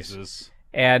babyface. Jesus.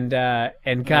 And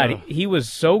God, he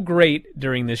was so great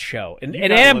during this show. And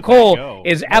Adam Cole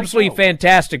is absolutely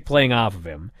fantastic playing off of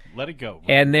him. Let it go.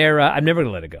 And I'm never going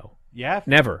to let it go. Yeah?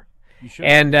 Never. You should.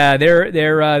 And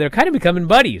they're kind of becoming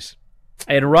buddies.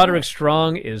 And Roderick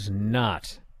Strong is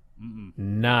not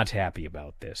happy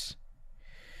about this.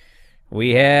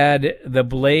 We had the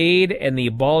Blade and the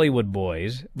Bollywood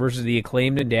Boys versus the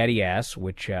Acclaimed and Daddy Ass,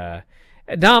 which,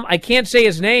 Dom, I can't say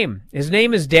his name. His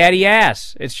name is Daddy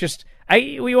Ass. It's just,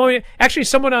 actually,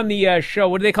 someone on the show,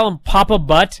 what do they call him? Papa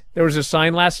Butt? There was a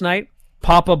sign last night.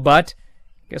 Papa Butt.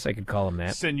 Guess I could call him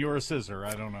that. Senor Scissor,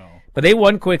 I don't know. But they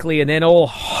won quickly, and then old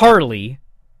Harley,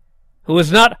 who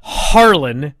is not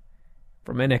Harlan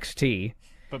from NXT.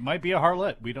 But might be a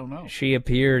harlot. We don't know. She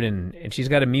appeared, and she's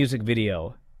got a music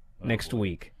video next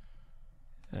week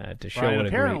to show Brian, what a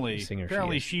great singer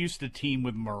apparently she is. she used to team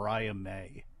with Mariah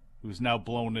May, who's now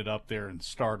blown it up there in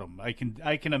stardom. I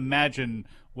can imagine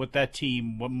what that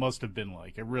team must have been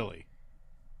like. It really.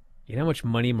 You know how much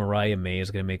money Mariah May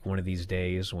is going to make one of these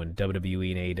days when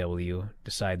WWE and AEW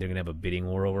decide they're going to have a bidding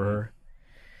war over her?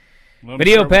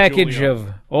 Video package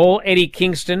of old Eddie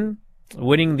Kingston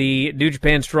winning the New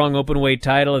Japan Strong Openweight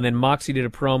title, and then Moxley did a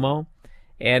promo.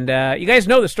 And you guys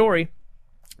know the story.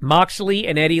 Moxley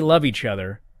and Eddie love each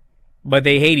other, but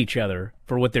they hate each other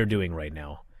for what they're doing right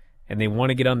now. And they want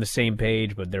to get on the same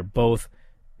page, but they're both...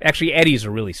 Actually, Eddie's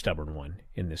a really stubborn one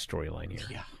in this storyline here.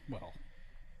 Yeah, well...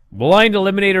 Blind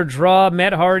Eliminator draw,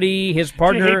 Matt Hardy, his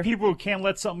partner... Do you hate people who can't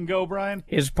let something go, Brian?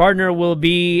 His partner will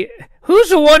be... Who's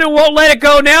the one who won't let it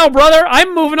go now, brother?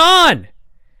 I'm moving on.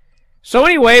 So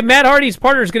anyway, Matt Hardy's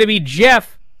partner is going to be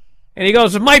Jeff. And he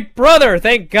goes, my brother,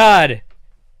 thank God.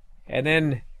 And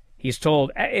then he's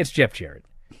told, it's Jeff Jarrett.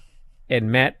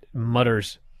 And Matt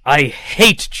mutters, I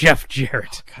hate Jeff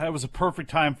Jarrett. God, that was a perfect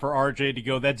time for RJ to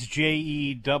go. That's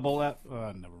JEFF.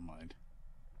 Never mind.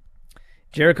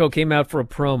 Jericho came out for a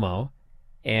promo,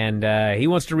 and he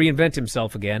wants to reinvent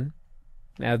himself again.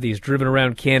 Now that he's driven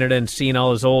around Canada and seen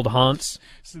all his old haunts.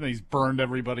 So he's burned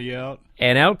everybody out.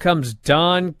 And out comes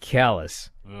Don Callis.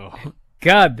 Ugh.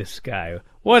 God, this guy.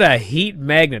 What a heat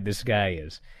magnet this guy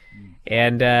is.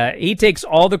 And he takes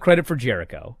all the credit for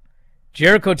Jericho.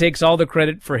 Jericho takes all the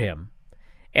credit for him.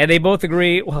 And they both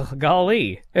agree, well,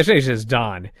 golly. That's what he says,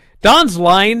 Don. Don's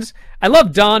lines, I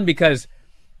love Don because,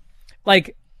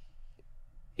 like,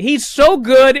 he's so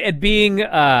good at being...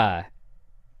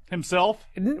 himself?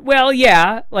 Well,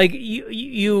 yeah. Like,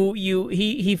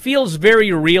 he feels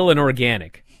very real and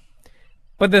organic.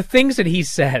 But the things that he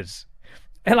says,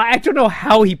 and I don't know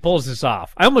how he pulls this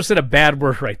off. I almost said a bad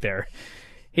word right there.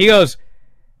 He goes,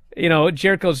 you know,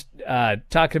 Jericho's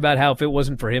talking about how if it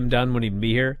wasn't for him, Don wouldn't even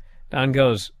be here. Don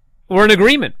goes, we're in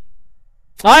agreement.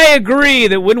 I agree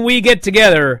that when we get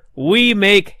together, we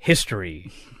make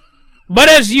history. But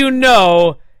as you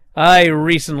know, I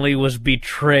recently was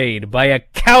betrayed by a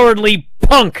cowardly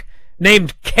punk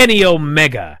named Kenny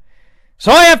Omega.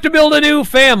 So I have to build a new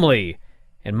family,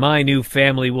 and my new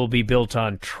family will be built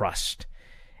on trust.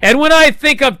 And when I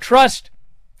think of trust,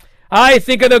 I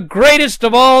think of the greatest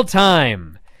of all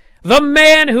time, the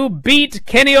man who beat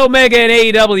Kenny Omega in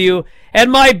AEW, and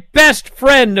my best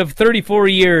friend of 34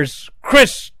 years,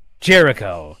 Chris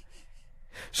Jericho.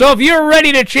 So if you're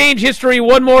ready to change history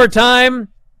one more time,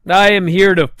 I am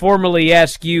here to formally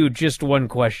ask you just one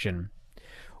question.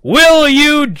 Will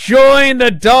you join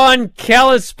the Don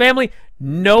Callis family?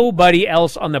 Nobody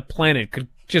else on the planet could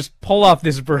just pull off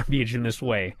this verbiage in this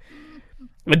way.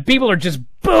 And people are just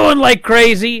booing like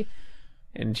crazy.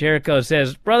 And Jericho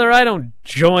says, brother, I don't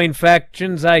join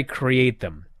factions, I create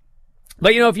them.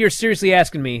 But, you know, if you're seriously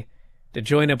asking me to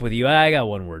join up with you, I got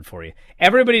one word for you.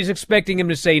 Everybody's expecting him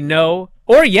to say no,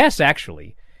 or yes,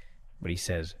 actually. But he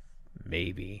says,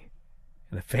 maybe.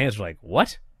 And the fans are like,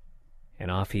 what? And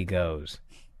off he goes.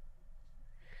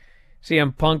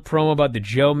 CM Punk promo about the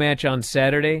Joe match on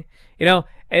Saturday. You know,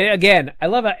 again, I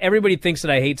love how everybody thinks that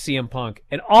I hate CM Punk.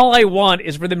 And all I want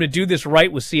is for them to do this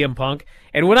right with CM Punk.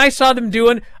 And when I saw them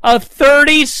doing a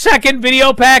 30-second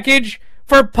video package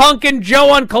for Punk and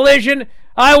Joe on Collision,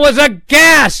 I was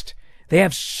aghast. They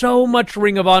have so much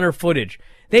Ring of Honor footage.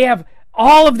 They have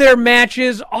all of their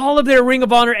matches, all of their Ring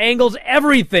of Honor angles,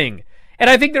 everything. And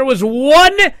I think there was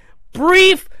one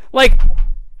brief, like,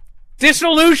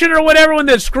 dissolution or whatever when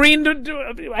the screen,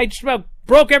 I just about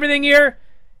broke everything here.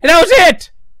 And that was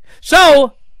it.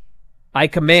 So, I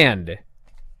command,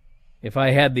 if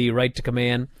I had the right to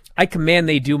command, I command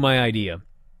they do my idea.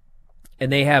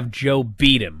 And they have Joe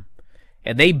beat him.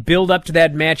 And they build up to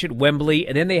that match at Wembley,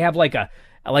 and then they have like a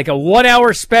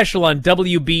 1-hour special on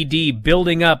WBD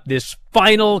building up this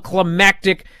final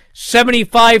climactic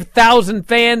 75,000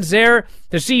 fans there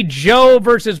to see Joe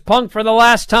versus Punk for the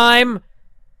last time.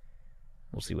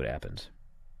 We'll see what happens.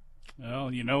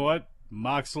 Well, you know what?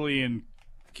 Moxley and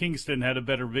Kingston had a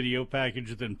better video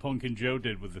package than Punk and Joe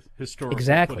did with the historical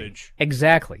footage.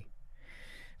 Exactly.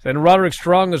 Then Roderick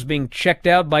Strong was being checked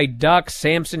out by Doc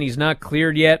Samson. He's not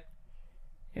cleared yet.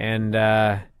 And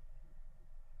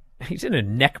he's in a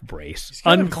neck brace,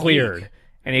 uncleared.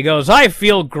 And he goes, I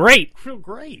feel great. Feel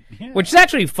great. Yeah. Which is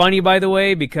actually funny, by the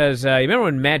way, because you remember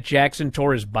when Matt Jackson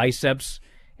tore his biceps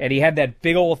and he had that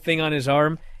big old thing on his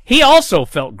arm? He also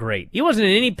felt great. He wasn't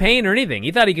in any pain or anything.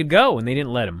 He thought he could go, and they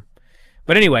didn't let him.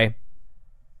 But anyway,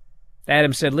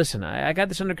 Adam said, listen, I got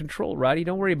this under control, Roddy.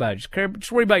 Don't worry about it.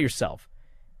 Just worry about yourself.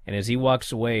 And as he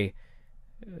walks away,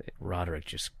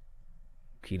 Roderick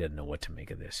he doesn't know what to make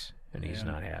of this, and he's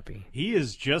not happy. He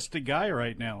is just a guy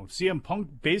right now. CM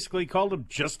Punk basically called him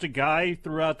just a guy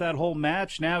throughout that whole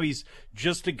match. Now he's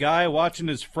just a guy watching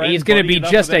his friend. He's going to be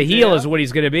just a heel is what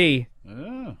he's going to be.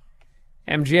 Oh.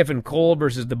 MJF and Cole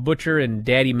versus The Butcher and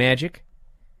Daddy Magic.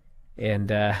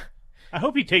 And I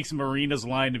hope he takes Marina's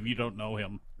line if you don't know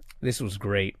him. This was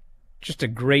great. Just a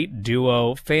great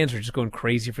duo. Fans are just going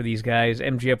crazy for these guys.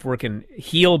 MJF working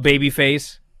heel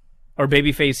babyface, or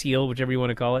babyface heel, whichever you want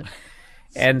to call it.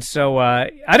 And so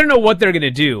I don't know what they're going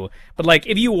to do, but like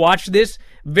if you watch this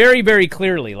very, very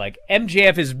clearly, like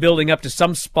MJF is building up to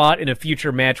some spot in a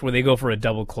future match where they go for a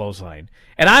double clothesline.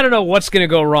 And I don't know what's going to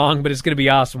go wrong, but it's going to be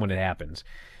awesome when it happens.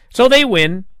 So they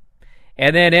win,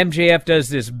 and then MJF does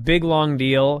this big, long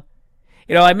deal.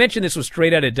 You know, I mentioned this was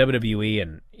straight out of WWE,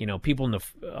 and, you know, people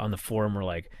on the forum were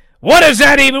like, what is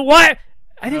that even? What?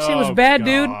 I didn't say it was bad,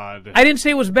 dude. I didn't say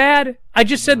it was bad. I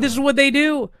just said this is what they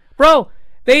do. Bro,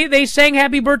 they sang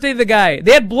happy birthday to the guy.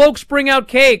 They had blokes bring out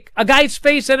cake. A guy's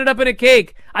face ended up in a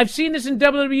cake. I've seen this in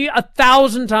WWE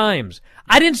 1,000 times.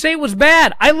 I didn't say it was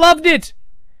bad. I loved it.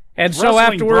 And so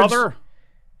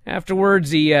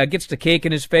afterwards, he gets the cake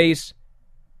in his face.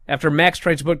 After Max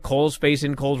tries to put Cole's face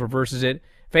in, Cole reverses it.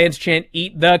 Fans chant,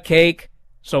 eat the cake.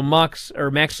 So Max,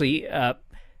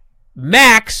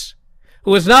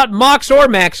 who is not Mox or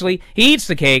Maxley, he eats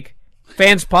the cake.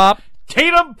 Fans pop.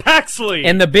 Tatum Paxley!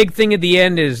 And the big thing at the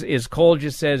end is Cole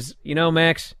just says, you know,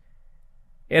 Max,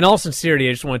 in all sincerity,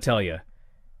 I just want to tell you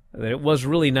that it was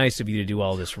really nice of you to do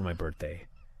all this for my birthday.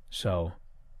 So,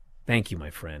 thank you, my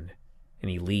friend.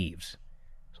 And he leaves.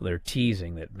 So they're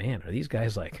teasing that, man, are these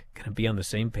guys, like, going to be on the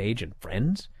same page and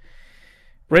friends?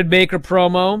 Britt Baker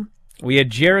promo. We had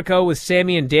Jericho with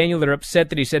Sammy and Daniel that are upset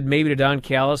that he said maybe to Don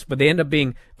Callis, but they end up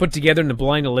being put together in the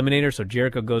blind eliminator, so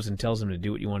Jericho goes and tells them to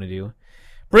do what you want to do.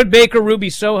 Britt Baker, Ruby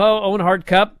Soho, Owen Hart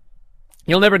Cup.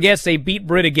 You'll never guess they beat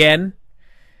Britt again.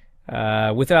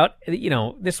 Without, you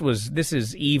know, this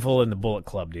is evil in the Bullet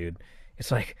Club, dude.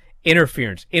 It's like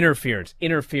interference right in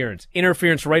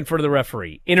front of the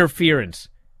referee. Interference.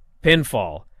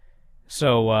 Pinfall.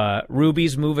 So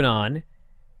Ruby's moving on.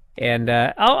 And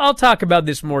I'll talk about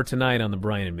this more tonight on the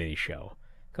Bryan and Minnie Show,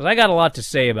 because I got a lot to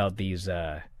say about these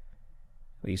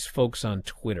folks on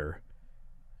Twitter.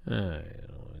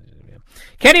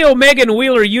 Kenny Omega and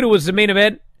Wheeler Yuta was the main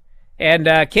event, and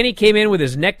Kenny came in with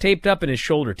his neck taped up and his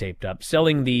shoulder taped up,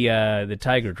 selling the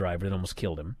Tiger Driver that almost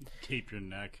killed him. Tape your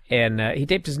neck. And he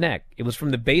taped his neck. It was from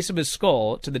the base of his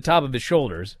skull to the top of his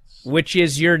shoulders, which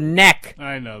is your neck.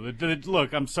 I know.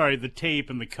 Look, I'm sorry, the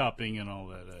tape and the cupping and all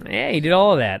that. Yeah, he did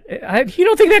all of that. You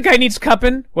don't think that guy needs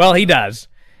cupping? Well, he does.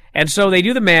 And so they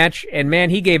do the match, and man,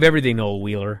 he gave everything to old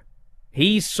Wheeler.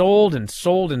 He sold and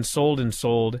sold and sold and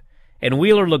sold, and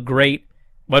Wheeler looked great.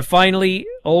 But finally,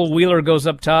 old Wheeler goes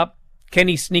up top.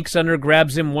 Kenny sneaks under,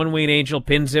 grabs him, one-winged angel,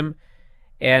 pins him,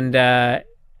 and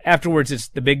afterwards it's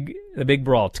the big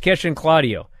brawl. Takeshi and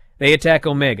Claudio, they attack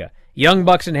Omega. Young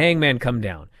Bucks and Hangman come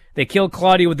down. They kill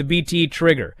Claudio with the BT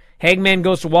trigger. Hangman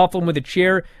goes to waffle him with a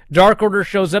chair. Dark Order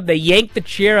shows up. They yank the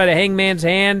chair out of Hangman's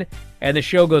hand, and the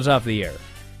show goes off the air.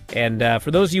 And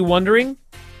for those of you wondering,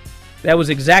 that was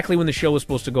exactly when the show was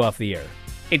supposed to go off the air.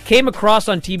 It came across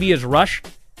on TV as rushed,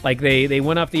 like they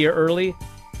went off the air early,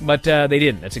 but they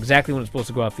didn't. That's exactly when it's supposed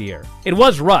to go off the air. It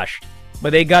was rushed,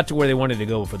 but they got to where they wanted to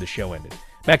go before the show ended.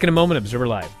 Back in a moment, Observer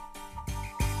Live.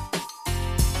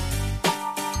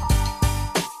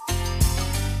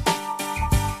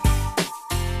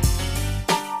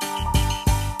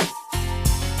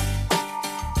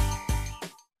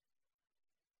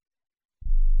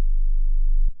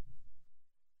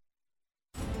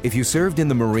 If you served in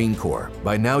the Marine Corps,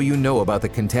 by now you know about the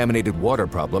contaminated water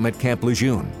problem at Camp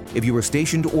Lejeune. If you were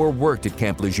stationed or worked at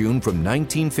Camp Lejeune from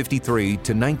 1953 to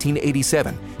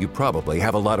 1987, you probably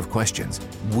have a lot of questions.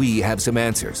 We have some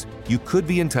answers. You could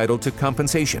be entitled to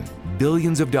compensation.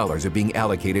 billions of dollars are being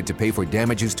allocated to pay for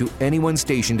damages to anyone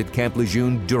stationed at Camp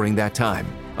Lejeune during that time.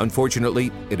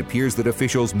 Unfortunately, it appears that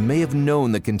officials may have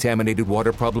known the contaminated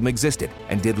water problem existed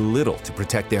and did little to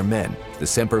protect their men. The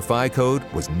Sempervive code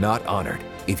was not honored.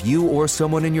 If you or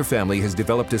someone in your family has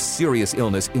developed a serious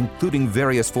illness, including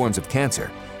various forms of cancer,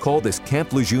 call this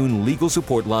Camp Lejeune legal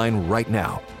support line right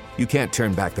now. You can't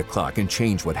turn back the clock and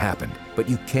change what happened, but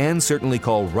you can certainly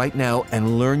call right now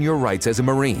and learn your rights as a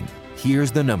Marine.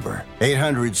 Here's the number.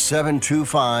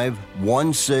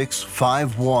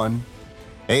 800-725-1651.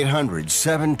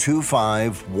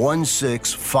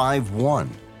 800-725-1651.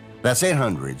 That's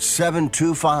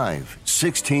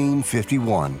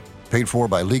 800-725-1651. Paid for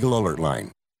by Legal Alert Line.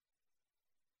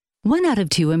 1 out of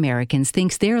 2 Americans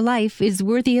thinks their life is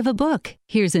worthy of a book.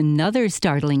 Here's another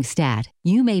startling stat.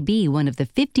 You may be one of the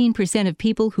 15% of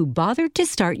people who bothered to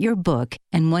start your book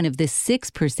and one of the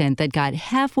 6% that got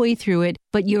halfway through it,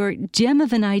 but your gem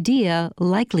of an idea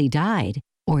likely died.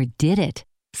 Or did it?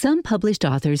 Some published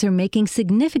authors are making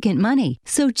significant money,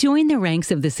 so join the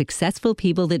ranks of the successful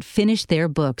people that finish their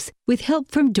books with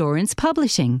help from Dorrance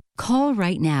Publishing. Call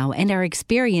right now and our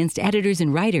experienced editors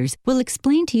and writers will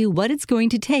explain to you what it's going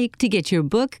to take to get your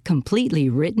book completely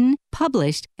written,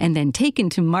 published, and then taken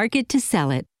to market to sell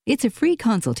it. It's a free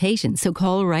consultation, so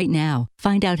call right now.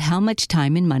 Find out how much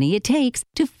time and money it takes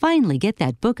to finally get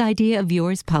that book idea of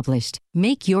yours published.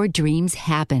 Make your dreams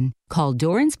happen. Call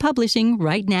Dorrance Publishing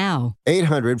right now.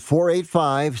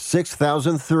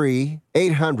 800-485-6003.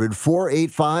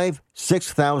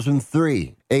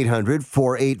 800-485-6003.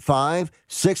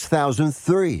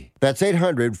 800-485-6003. That's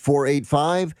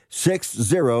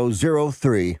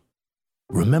 800-485-6003.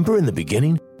 Remember in the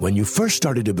beginning, when you first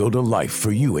started to build a life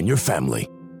for you and your family,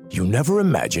 you never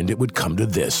imagined it would come to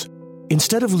this.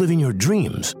 Instead of living your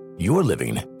dreams, you're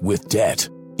living with debt.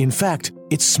 In fact,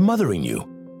 it's smothering you.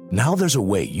 Now there's a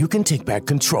way you can take back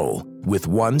control with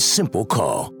one simple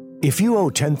call. If you owe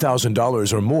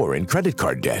 $10,000 or more in credit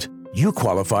card debt, you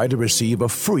qualify to receive a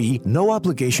free,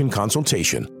 no-obligation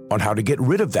consultation on how to get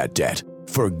rid of that debt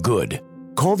for good.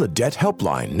 Call the Debt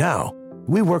Helpline now.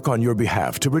 We work on your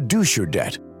behalf to reduce your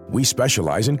debt. We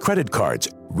specialize in credit cards,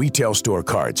 retail store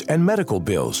cards, and medical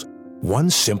bills. One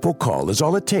simple call is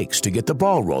all it takes to get the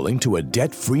ball rolling to a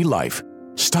debt-free life.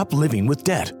 Stop living with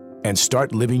debt and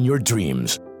start living your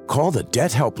dreams. Call the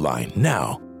Debt Helpline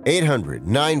now.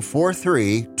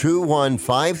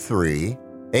 800-943-2153.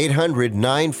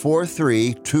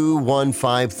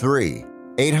 800-943-2153.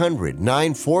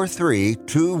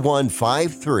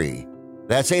 800-943-2153.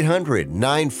 That's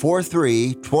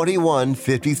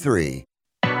 800-943-2153.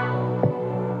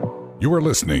 You are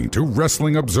listening to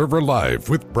Wrestling Observer Live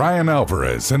with Bryan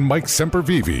Alvarez and Mike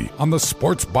Sempervive on the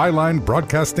Sports Byline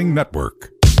Broadcasting Network.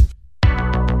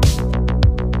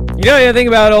 You know anything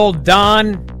about old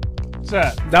Don? What's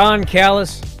that? Don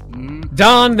Callis.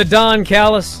 Don the Don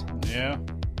Callis. Yeah.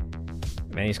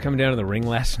 Man, he's coming down to the ring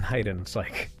last night, and it's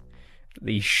like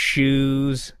the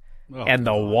shoes and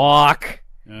the walk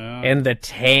and the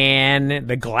tan,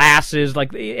 the glasses,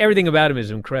 like everything about him is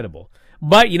incredible.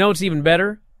 But you know what's even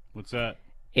better? What's that?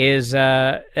 Is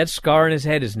that scar on his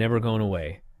head is never going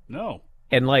away. No.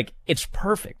 And like, it's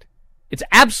perfect. It's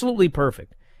absolutely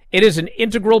perfect. It is an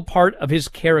integral part of his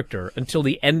character until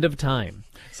the end of time.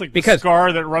 It's like the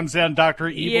scar that runs down Dr.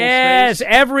 Evil's yes, face.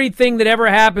 Everything that ever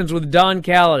happens with Don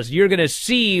Callis, you're going to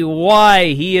see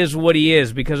why he is what he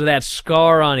is because of that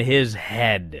scar on his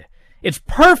head. It's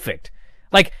perfect.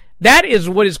 Like, that is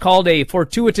what is called a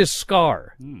fortuitous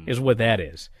scar, is what that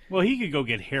is. Well, he could go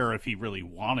get hair if he really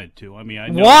wanted to. I mean, I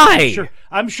know. Why?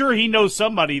 I'm sure he knows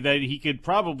somebody that he could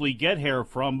probably get hair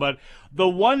from, but the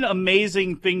one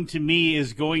amazing thing to me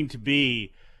is going to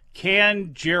be,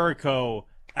 can Jericho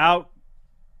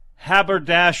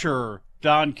out-haberdasher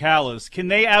Don Callis? Can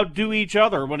they outdo each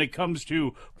other when it comes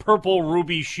to purple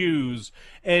ruby shoes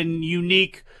and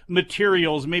unique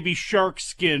materials, maybe shark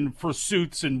skin for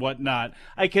suits and whatnot?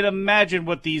 I can imagine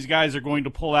what these guys are going to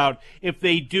pull out if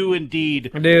they do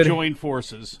indeed join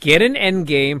forces. Get an end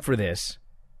game for this,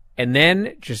 and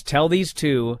then just tell these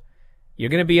two, you're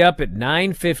going to be up at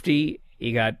 9:50,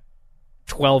 you got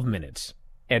 12 minutes,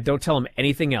 and don't tell them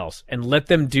anything else, and let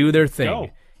them do their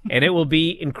thing, and it will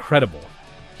be incredible.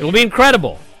 It will be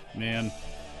incredible. Man,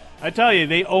 I tell you,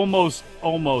 they almost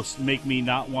make me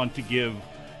not want to give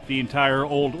the entire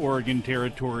old Oregon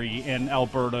Territory and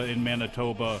Alberta and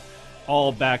Manitoba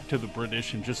all back to the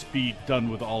British and just be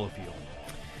done with all of you.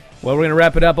 Well, we're going to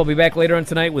wrap it up. I'll be back later on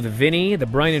tonight with Vinny, the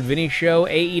Bryan and Vinny Show,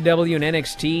 AEW and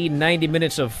NXT, 90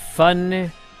 minutes of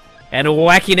fun and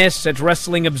wackiness at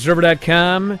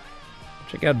WrestlingObserver.com.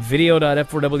 Check out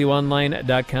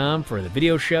video.f4wonline.com for the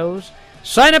video shows.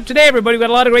 Sign up today, everybody. We've got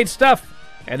a lot of great stuff.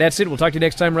 And that's it. We'll talk to you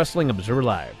next time, Wrestling Observer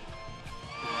Live.